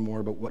thinking more and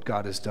more about what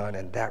God has done,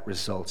 and that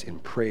results in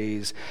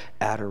praise,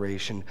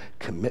 adoration,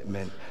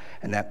 commitment.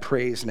 And that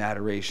praise and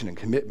adoration and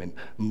commitment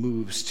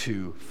moves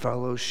to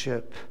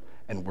fellowship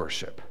and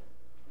worship.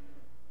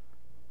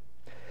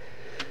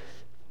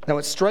 Now,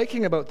 what's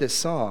striking about this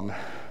psalm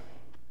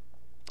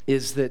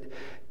is that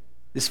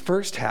this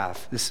first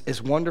half, this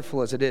as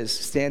wonderful as it is,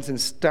 stands in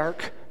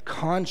stark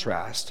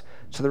contrast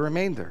to the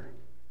remainder.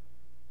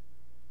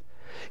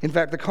 In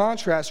fact, the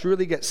contrast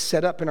really gets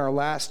set up in our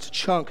last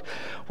chunk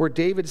where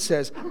David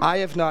says, I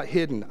have not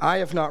hidden, I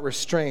have not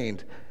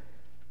restrained.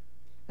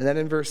 And then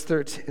in verse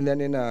 13, and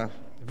then in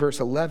verse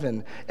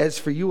 11, as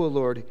for you, O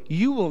Lord,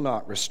 you will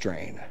not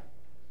restrain.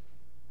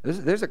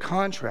 There's a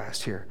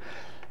contrast here.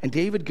 And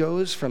David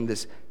goes from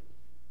this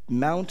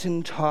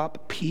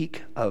mountaintop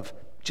peak of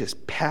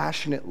just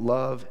passionate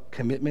love,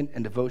 commitment,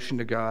 and devotion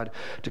to God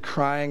to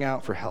crying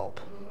out for help.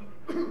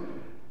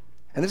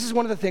 And this is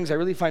one of the things I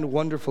really find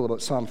wonderful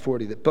about Psalm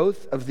 40, that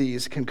both of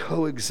these can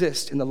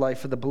coexist in the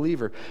life of the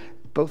believer.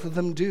 Both of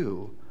them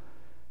do.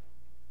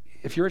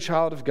 If you're a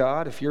child of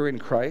God, if you're in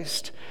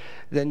Christ,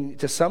 then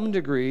to some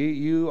degree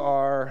you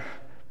are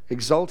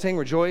exulting,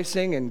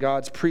 rejoicing in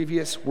God's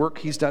previous work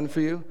he's done for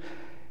you,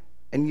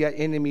 and yet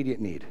in immediate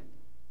need.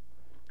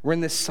 We're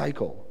in this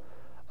cycle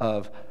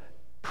of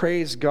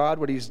praise God,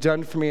 what he's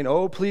done for me, and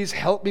oh, please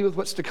help me with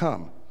what's to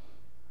come.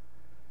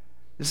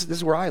 This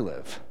is where I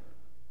live.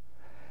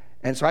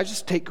 And so I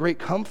just take great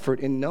comfort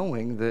in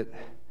knowing that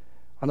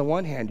on the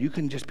one hand, you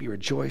can just be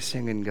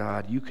rejoicing in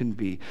God. You can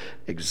be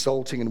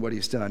exulting in what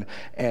he's done.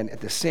 And at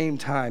the same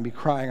time, be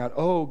crying out,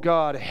 oh,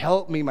 God,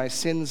 help me. My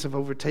sins have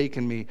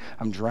overtaken me.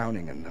 I'm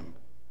drowning in them.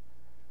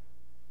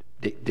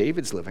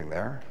 David's living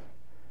there.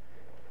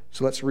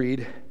 So let's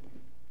read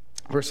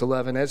verse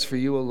 11. As for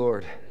you, O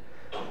Lord,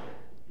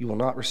 you will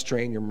not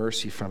restrain your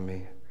mercy from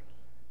me.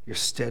 Your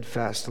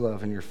steadfast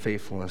love and your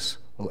faithfulness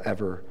will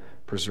ever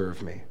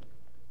preserve me.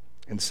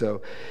 And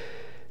so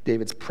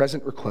David's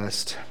present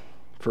request,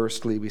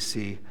 firstly, we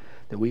see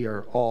that we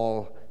are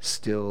all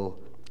still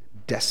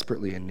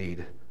desperately in need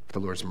of the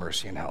Lord's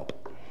mercy and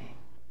help.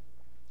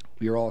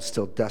 We are all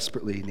still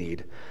desperately in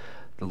need of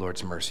the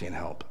Lord's mercy and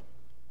help.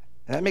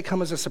 And that may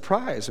come as a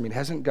surprise. I mean,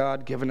 hasn't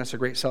God given us a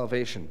great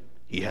salvation?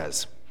 He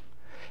has.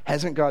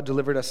 Hasn't God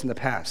delivered us in the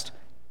past?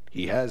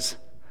 He has.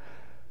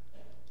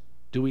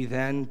 Do we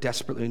then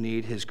desperately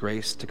need his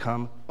grace to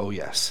come? Oh,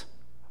 yes.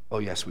 Oh,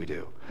 yes, we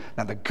do.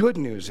 Now, the good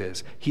news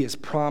is he has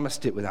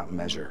promised it without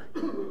measure.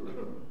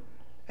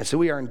 And so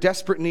we are in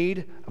desperate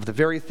need of the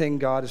very thing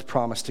God has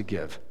promised to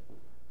give.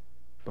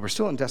 But we're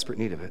still in desperate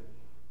need of it.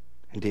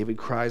 And David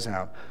cries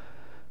out.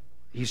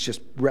 He's just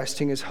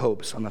resting his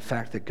hopes on the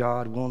fact that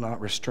God will not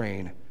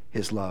restrain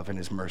his love and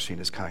his mercy and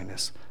his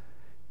kindness.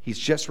 He's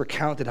just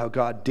recounted how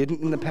God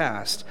didn't in the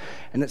past,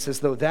 and it's as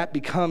though that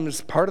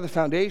becomes part of the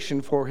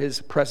foundation for his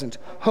present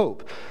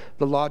hope.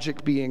 The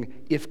logic being,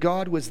 if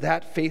God was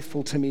that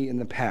faithful to me in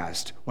the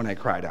past when I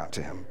cried out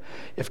to him,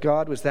 if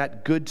God was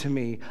that good to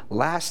me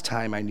last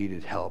time I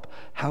needed help,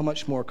 how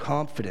much more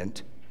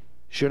confident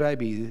should I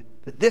be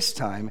that this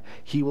time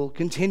he will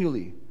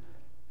continually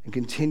and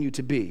continue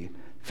to be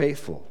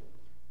faithful?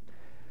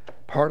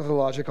 Part of the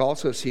logic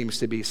also seems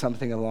to be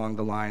something along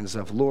the lines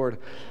of, Lord,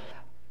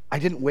 I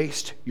didn't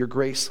waste your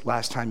grace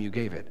last time you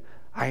gave it.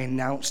 I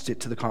announced it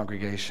to the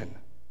congregation.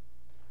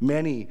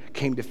 Many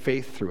came to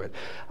faith through it.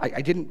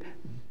 I didn't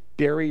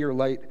bury your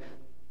light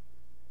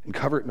and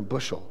cover it in a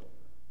bushel,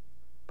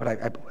 but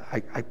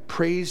I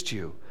praised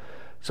you.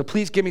 So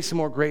please give me some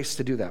more grace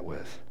to do that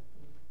with.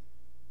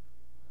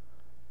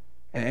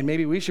 And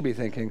maybe we should be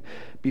thinking,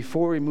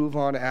 before we move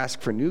on to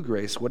ask for new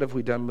grace, what have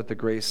we done with the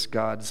grace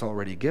God's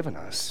already given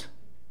us?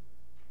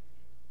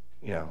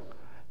 You know,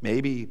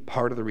 maybe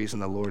part of the reason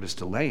the Lord is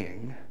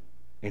delaying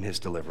in his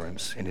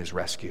deliverance, in his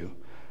rescue,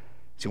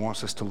 is he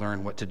wants us to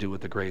learn what to do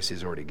with the grace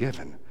he's already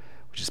given,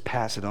 which is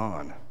pass it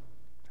on,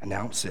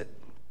 announce it,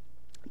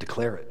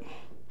 declare it,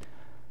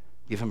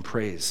 give him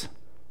praise.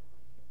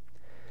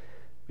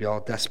 We all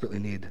desperately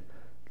need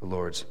the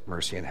Lord's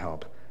mercy and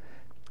help.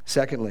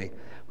 Secondly,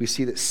 we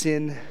see that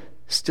sin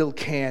still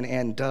can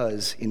and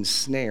does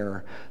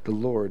ensnare the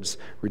Lord's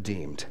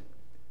redeemed.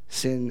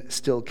 Sin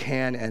still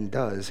can and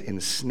does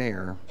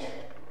ensnare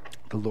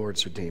the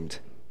Lord's redeemed.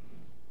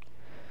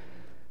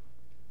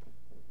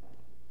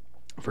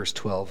 Verse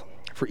 12,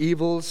 for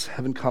evils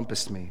have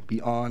encompassed me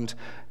beyond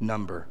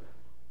number.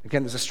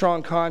 Again, there's a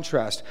strong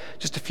contrast.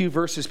 Just a few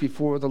verses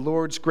before, the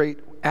Lord's great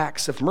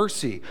acts of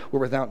mercy were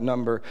without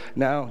number.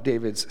 Now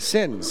David's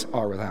sins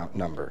are without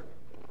number.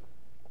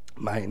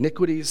 My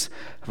iniquities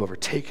have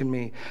overtaken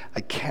me.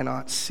 I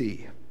cannot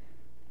see.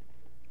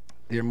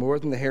 They are more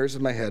than the hairs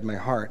of my head. My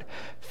heart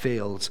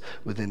fails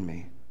within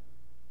me.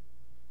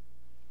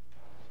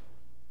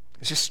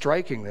 It's just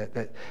striking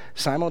that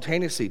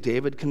simultaneously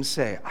David can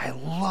say, I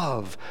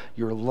love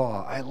your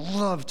law. I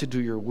love to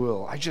do your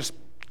will. I just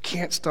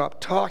can't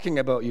stop talking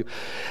about you.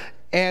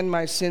 And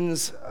my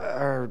sins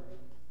are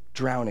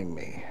drowning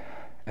me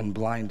and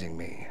blinding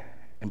me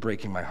and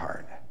breaking my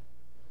heart.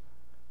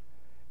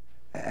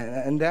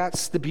 And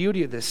that's the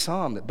beauty of this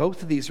psalm, that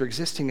both of these are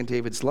existing in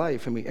David's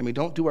life, and we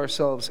don't do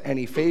ourselves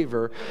any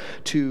favor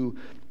to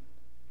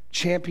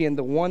champion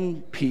the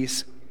one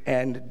piece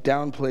and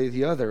downplay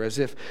the other, as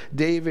if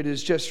David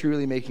is just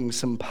really making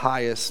some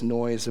pious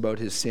noise about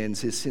his sins.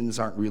 His sins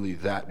aren't really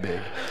that big.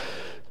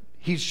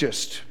 He's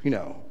just,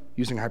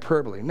 using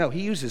hyperbole. No,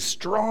 he uses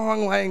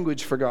strong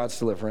language for God's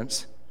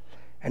deliverance,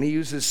 and he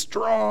uses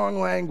strong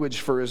language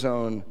for his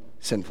own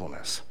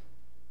sinfulness.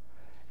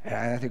 And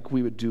I think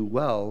we would do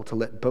well to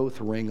let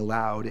both ring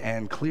loud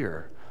and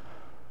clear.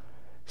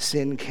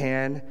 Sin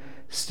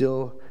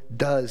still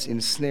does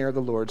ensnare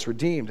the Lord's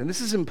redeemed. And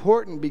this is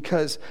important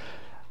because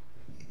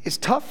it's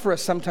tough for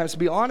us sometimes to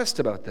be honest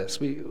about this.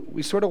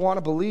 We sort of want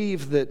to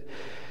believe that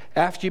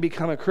after you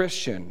become a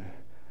Christian,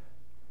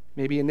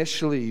 maybe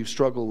initially you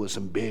struggle with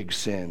some big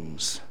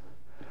sins,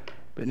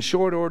 but in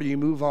short order you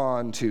move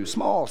on to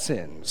small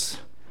sins.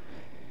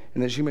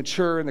 And as you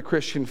mature in the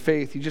Christian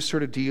faith, you just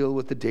sort of deal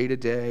with the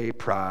day-to-day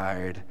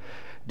pride,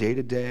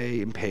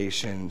 day-to-day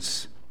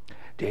impatience,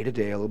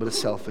 day-to-day a little bit of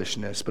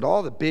selfishness, but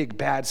all the big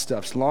bad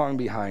stuff's long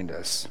behind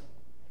us.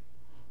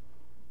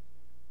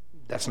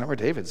 That's not where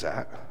David's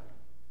at.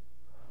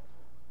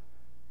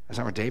 That's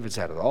not where David's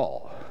at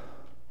all.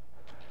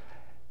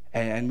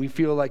 And we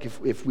feel like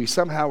if we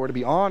somehow were to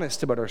be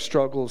honest about our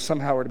struggles,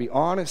 somehow were to be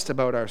honest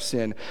about our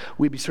sin,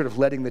 we'd be sort of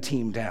letting the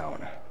team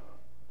down.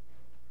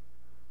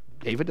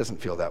 David doesn't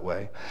feel that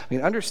way. I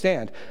mean,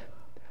 understand,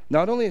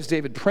 not only is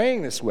David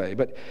praying this way,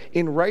 but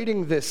in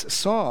writing this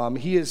psalm,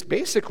 he is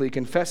basically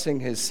confessing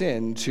his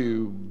sin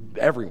to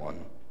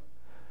everyone.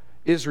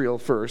 Israel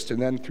first,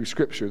 and then through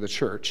Scripture, the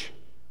church.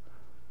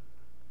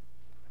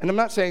 And I'm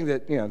not saying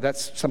that,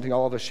 that's something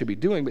all of us should be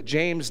doing, but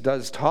James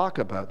does talk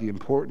about the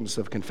importance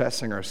of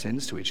confessing our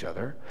sins to each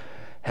other,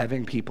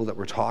 having people that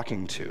we're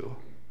talking to,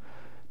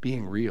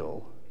 being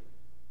real.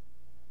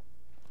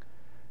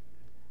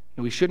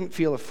 And we shouldn't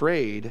feel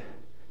afraid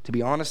to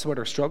be honest about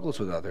our struggles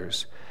with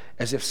others,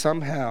 as if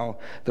somehow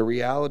the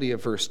reality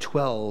of verse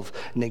 12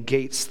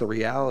 negates the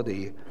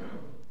reality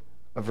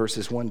of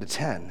verses 1 to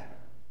 10,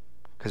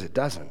 because it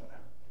doesn't.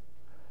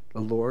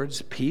 The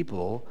Lord's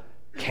people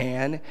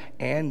can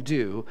and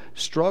do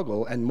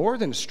struggle, and more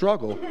than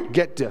struggle,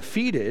 get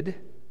defeated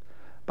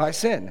by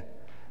sin.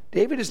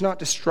 David is not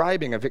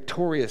describing a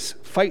victorious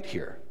fight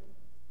here.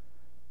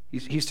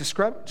 He's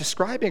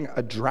describing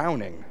a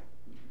drowning.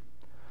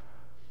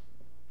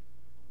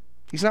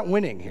 He's not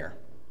winning here.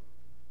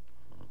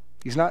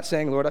 He's not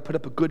saying, Lord, I put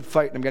up a good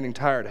fight and I'm getting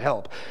tired,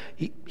 help.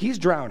 He's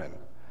drowning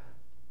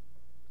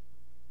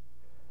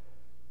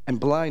and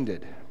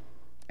blinded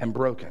and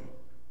broken.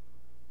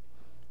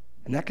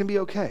 And that can be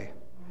okay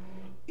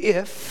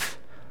if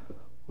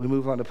we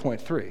move on to point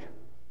 3.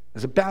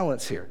 There's a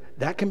balance here.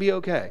 That can be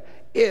okay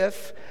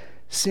if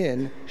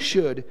sin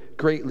should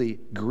greatly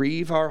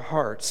grieve our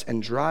hearts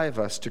and drive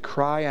us to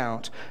cry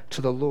out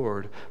to the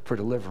Lord for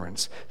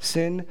deliverance.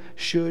 Sin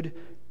should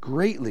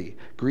greatly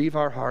grieve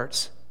our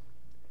hearts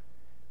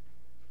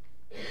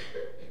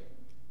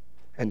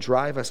and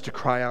drive us to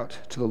cry out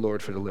to the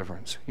Lord for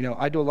deliverance.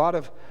 I do a lot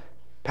of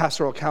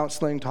pastoral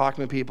counseling,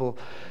 talking to people,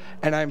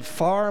 and I'm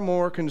far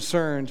more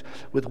concerned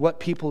with what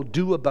people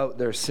do about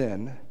their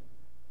sin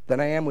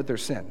than I am with their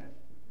sin.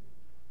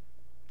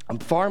 I'm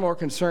far more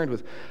concerned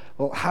with,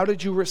 how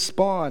did you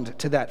respond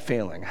to that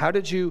failing?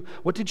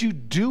 What did you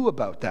do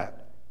about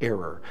that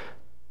error?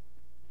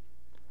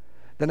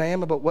 Than I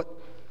am about what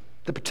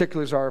the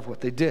particulars are of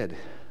what they did.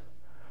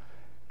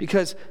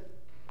 Because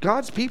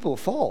God's people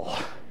fall.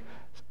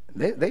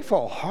 They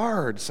fall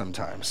hard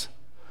sometimes.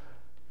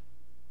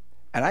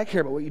 And I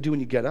care about what you do when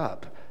you get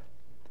up.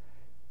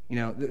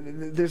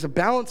 There's a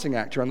balancing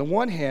act here. On the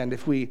one hand,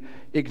 if we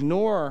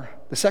ignore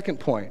the second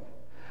point,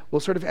 we'll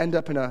sort of end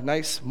up in a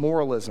nice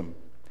moralism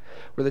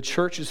where the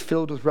church is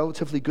filled with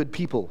relatively good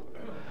people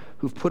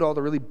who've put all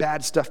the really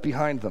bad stuff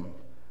behind them.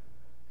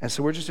 And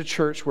so we're just a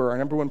church where our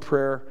number one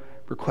prayer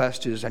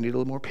request is, I need a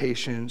little more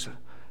patience,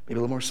 maybe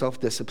a little more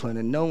self-discipline,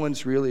 and no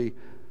one's really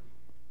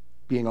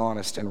being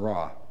honest and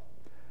raw.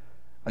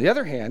 On the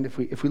other hand,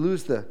 if we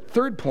lose the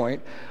third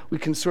point, we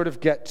can sort of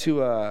get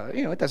to,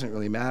 it doesn't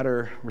really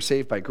matter. We're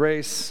saved by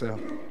grace, so,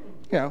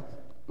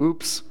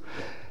 oops.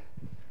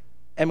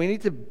 And we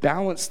need to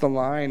balance the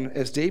line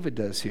as David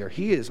does here.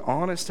 He is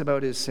honest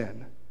about his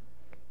sin.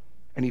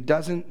 And he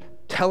doesn't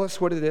tell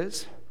us what it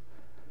is,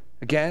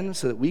 again,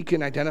 so that we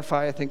can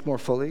identify, I think, more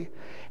fully.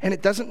 And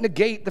it doesn't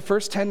negate the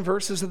first 10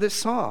 verses of this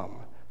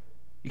psalm.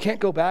 You can't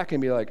go back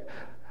and be like,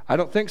 I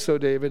don't think so,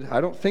 David. I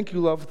don't think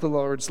you love the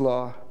Lord's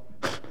law.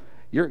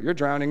 You're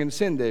drowning in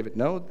sin, David.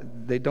 No,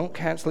 they don't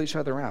cancel each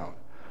other out.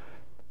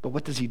 But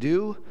what does he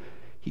do?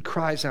 He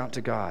cries out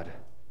to God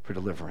for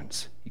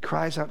deliverance. He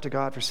cries out to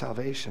God for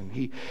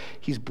salvation.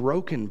 He's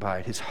broken by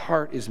it. His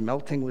heart is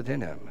melting within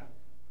him.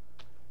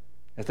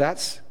 If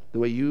that's the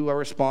way you are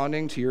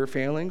responding to your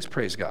failings,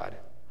 praise God.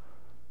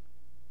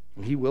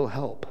 And he will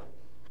help.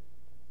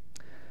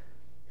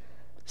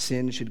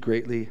 Sin should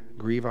greatly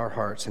grieve our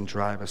hearts and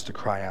drive us to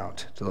cry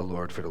out to the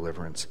Lord for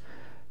deliverance.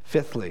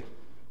 Fifthly,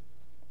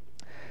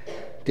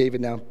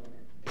 David now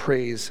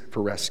prays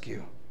for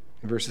rescue.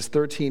 In verses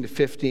 13 to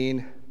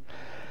 15,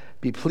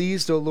 be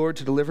pleased, O Lord,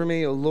 to deliver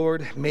me. O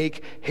Lord,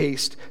 make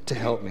haste to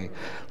help me.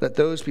 Let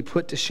those be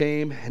put to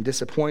shame and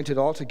disappointed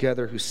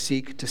altogether who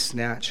seek to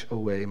snatch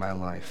away my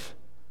life.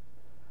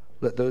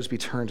 Let those be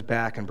turned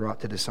back and brought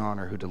to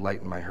dishonor who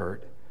delight in my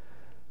hurt.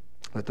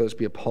 Let those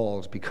be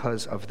appalled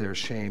because of their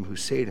shame who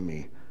say to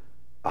me,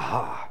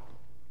 aha.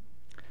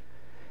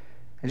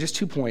 And just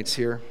 2 points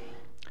here.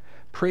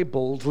 Pray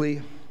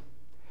boldly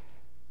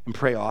and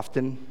pray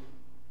often.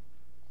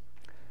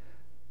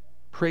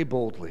 Pray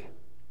boldly.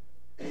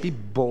 Be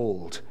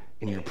bold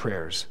in your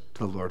prayers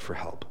to the Lord for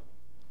help,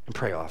 and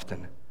pray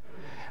often.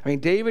 I mean,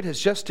 David has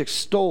just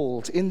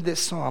extolled in this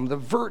psalm the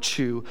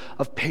virtue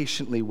of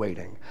patiently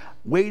waiting.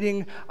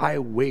 Waiting, I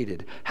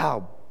waited.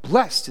 How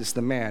blessed is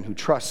the man who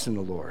trusts in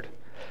the Lord.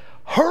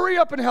 Hurry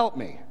up and help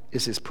me,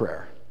 is his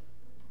prayer.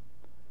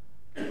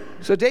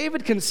 So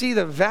David can see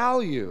the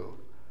value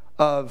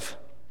of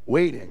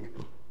waiting.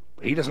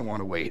 He doesn't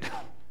want to wait.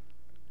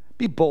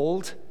 Be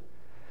bold.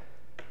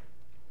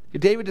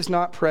 David does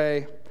not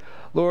pray,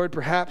 Lord,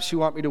 perhaps you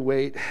want me to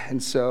wait,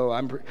 and so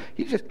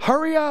he just,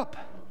 hurry up.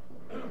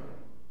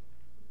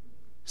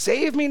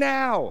 Save me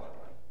now.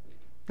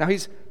 Now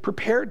he's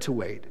prepared to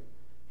wait.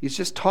 He's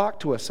just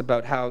talked to us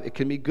about how it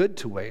can be good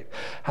to wait,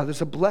 how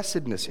there's a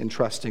blessedness in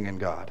trusting in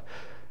God.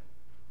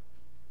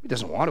 He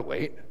doesn't want to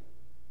wait.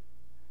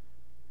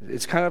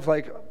 It's kind of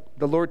like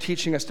the Lord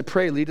teaching us to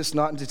pray, lead us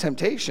not into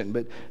temptation.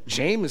 But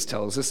James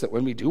tells us that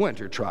when we do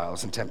enter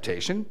trials and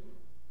temptation,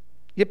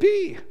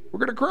 yippee, we're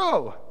going to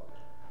grow.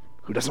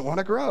 Who doesn't want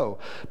to grow?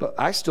 But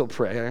I still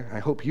pray, I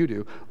hope you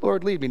do,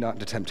 Lord, lead me not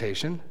into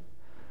temptation.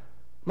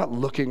 I'm not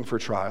looking for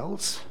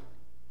trials.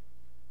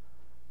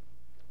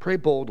 Pray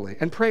boldly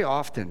and pray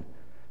often.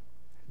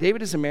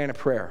 David is a man of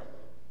prayer.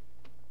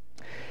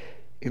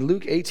 In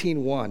Luke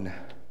 18:1,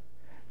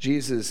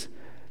 Jesus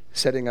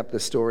setting up the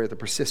story of the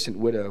persistent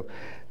widow,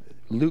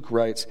 Luke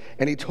writes,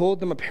 and he told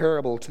them a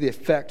parable to the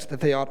effect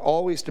that they ought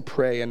always to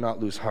pray and not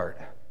lose heart.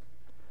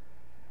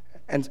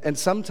 And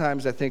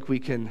sometimes I think we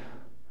can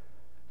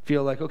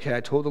feel like, okay,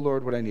 I told the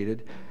Lord what I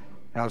needed,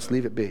 now let's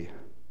leave it be.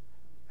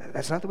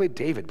 That's not the way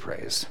David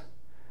prays.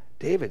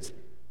 David's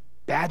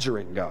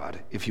badgering God,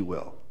 if you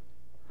will.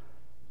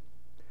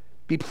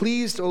 Be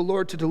pleased, O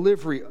Lord, to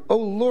delivery. O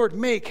Lord,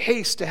 make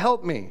haste to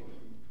help me.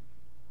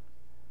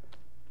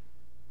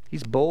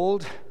 He's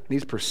bold and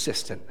he's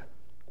persistent.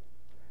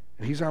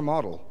 And he's our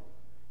model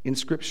in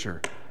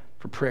Scripture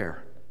for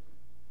prayer.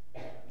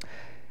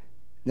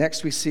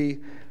 Next, we see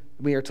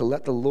we are to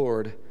let the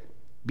Lord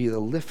be the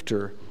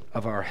lifter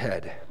of our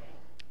head.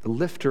 The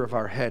lifter of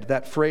our head.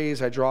 That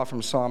phrase I draw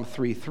from Psalm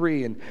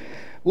 3:3, and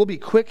we'll be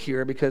quick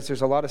here because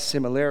there's a lot of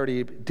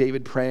similarity.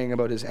 David praying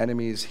about his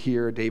enemies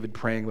here, David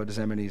praying about his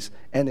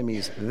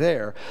enemies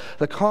there.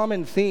 The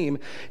common theme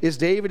is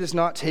David is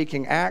not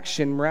taking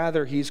action,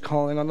 rather he's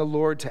calling on the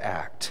Lord to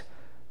act.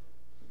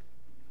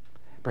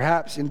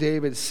 Perhaps in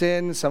David's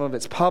sin, some of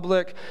it's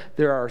public.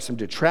 There are some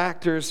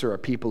detractors. There are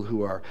people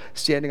who are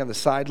standing on the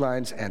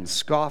sidelines and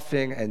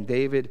scoffing, and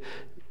David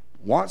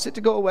wants it to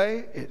go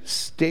away. It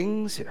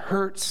stings, it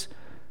hurts,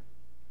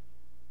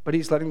 but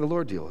he's letting the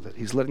Lord deal with it.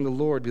 He's letting the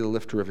Lord be the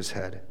lifter of his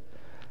head,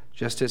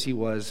 just as he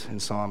was in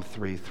Psalm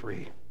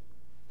 3:3.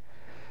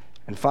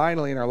 And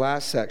finally, in our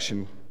last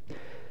section,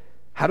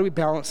 how do we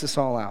balance this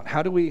all out?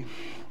 How do we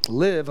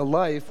live a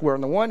life where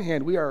on the one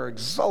hand we are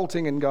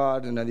exulting in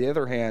God and on the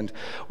other hand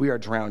we are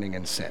drowning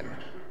in sin?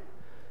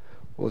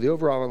 Well,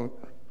 the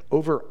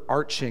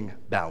overarching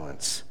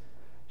balance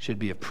should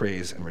be of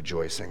praise and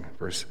rejoicing.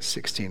 Verse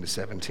 16 to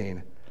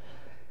 17.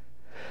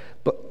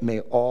 But may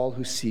all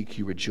who seek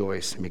you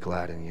rejoice and be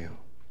glad in you.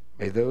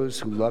 May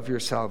those who love your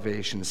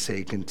salvation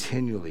say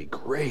continually,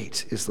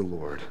 great is the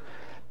Lord.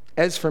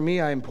 As for me,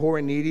 I am poor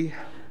and needy,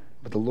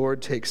 but the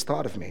Lord takes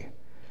thought of me.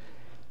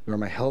 You are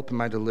my help and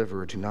my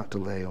deliverer. Do not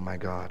delay, O my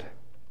God.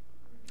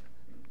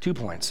 2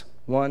 points.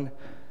 1,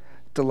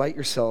 delight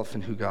yourself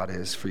in who God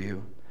is for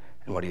you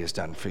and what he has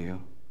done for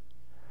you.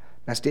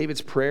 That's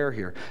David's prayer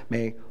here.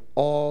 May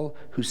all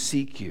who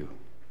seek you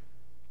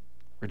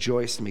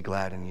rejoice and be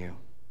glad in you.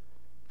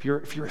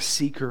 If you're a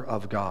seeker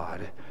of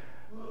God,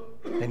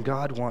 then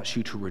God wants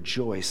you to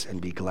rejoice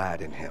and be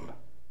glad in him.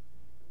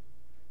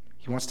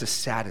 He wants to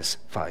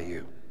satisfy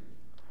you.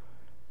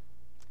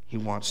 He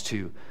wants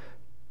to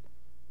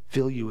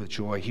fill you with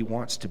joy. He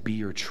wants to be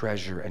your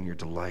treasure and your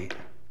delight.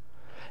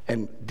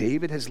 And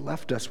David has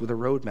left us with a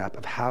roadmap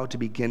of how to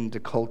begin to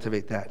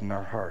cultivate that in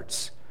our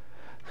hearts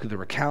through the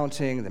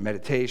recounting, the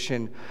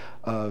meditation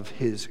of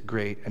his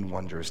great and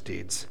wondrous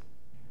deeds.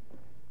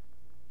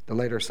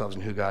 Delight ourselves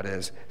in who God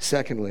is.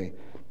 Secondly,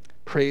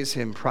 praise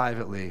him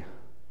privately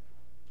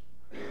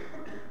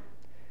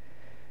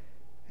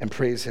and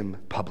praise him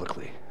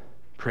publicly.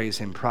 Praise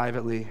him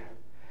privately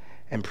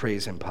and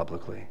praise him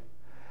publicly.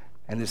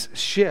 And this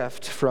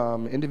shift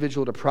from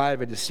individual to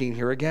private is seen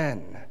here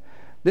again,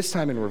 this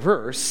time in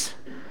reverse,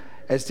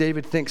 as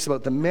David thinks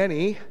about the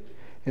many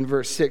in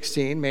verse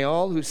 16. May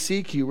all who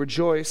seek you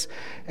rejoice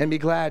and be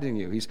glad in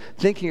you. He's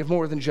thinking of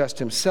more than just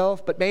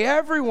himself, but may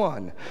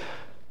everyone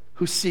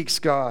who seeks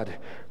God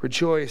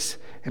rejoice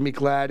and be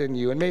glad in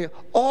you. And may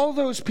all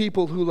those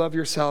people who love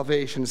your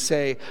salvation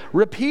say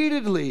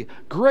repeatedly,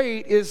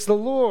 great is the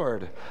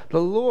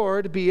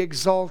Lord be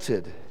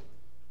exalted.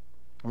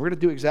 And we're going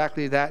to do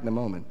exactly that in a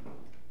moment.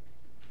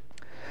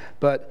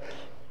 But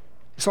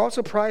it's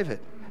also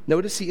private.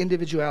 Notice the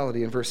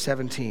individuality in verse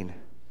 17.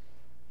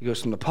 He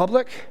goes from the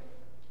public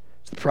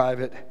to the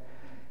private.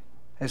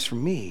 As for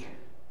me,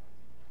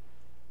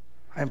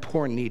 I am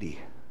poor and needy,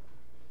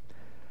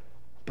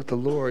 but the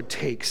Lord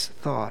takes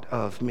thought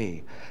of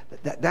me.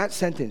 That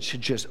sentence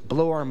should just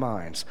blow our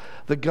minds.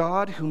 The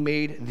God who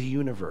made the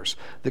universe,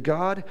 the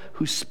God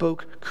who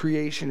spoke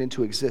creation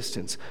into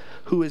existence,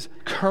 who is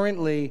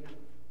currently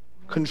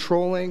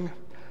controlling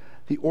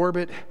the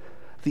orbit,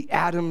 the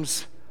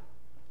atoms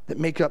that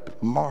make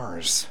up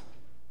Mars,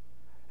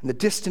 and the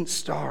distant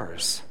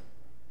stars,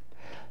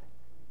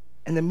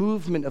 and the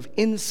movement of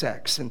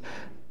insects, and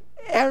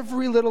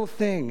every little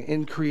thing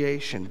in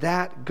creation.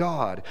 That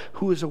God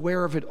who is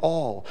aware of it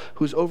all,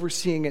 who is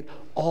overseeing it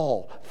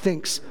all,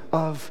 thinks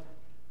of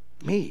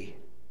me,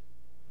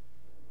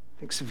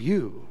 thinks of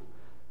you.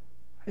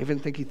 I even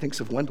think he thinks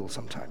of Wendell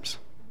sometimes.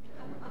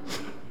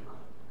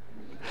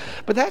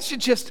 But that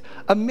should just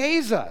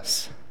amaze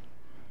us,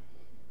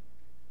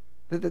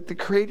 that the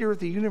creator of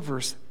the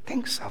universe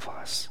thinks of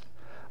us.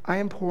 I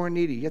am poor and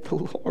needy, yet the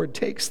Lord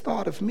takes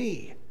thought of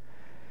me.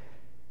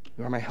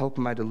 You are my help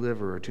and my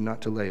deliverer. Do not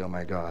delay, O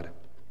my God.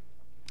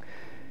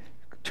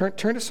 Turn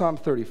to Psalm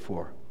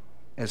 34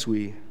 as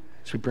we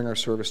bring our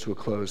service to a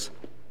close.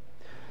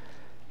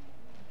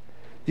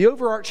 The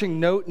overarching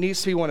note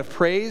needs to be one of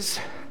praise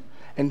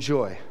and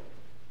joy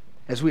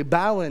as we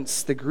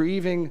balance the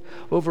grieving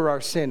over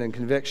our sin and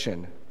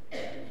conviction.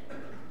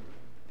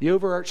 The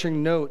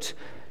overarching note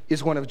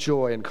is one of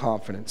joy and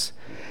confidence.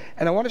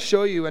 And I want to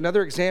show you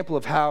another example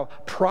of how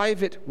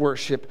private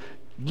worship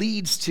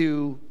leads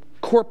to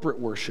corporate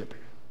worship,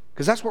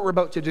 because that's what we're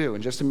about to do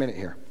in just a minute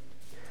here.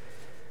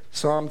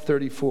 Psalm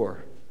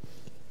 34,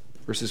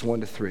 verses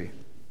 1 to 3.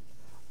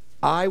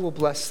 I will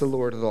bless the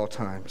Lord at all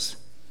times.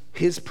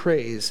 His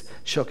praise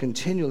shall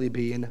continually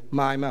be in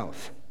my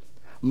mouth.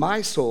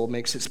 My soul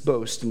makes its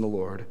boast in the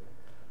Lord.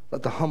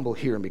 Let the humble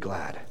hear and be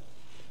glad.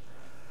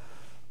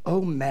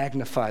 Oh,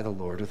 magnify the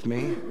Lord with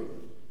me,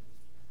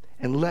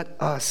 and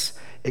let us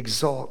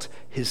exalt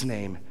his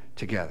name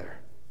together.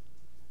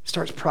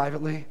 Starts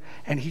privately,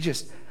 and he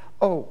just,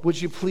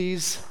 would you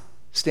please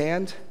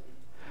stand?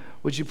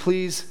 Would you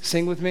please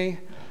sing with me?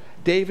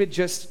 David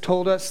just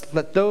told us,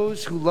 let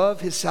those who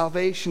love his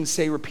salvation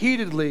say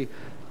repeatedly,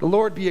 the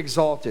Lord be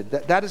exalted.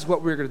 That is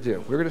what we're going to do.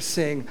 We're going to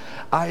sing,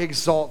 I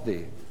exalt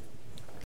thee.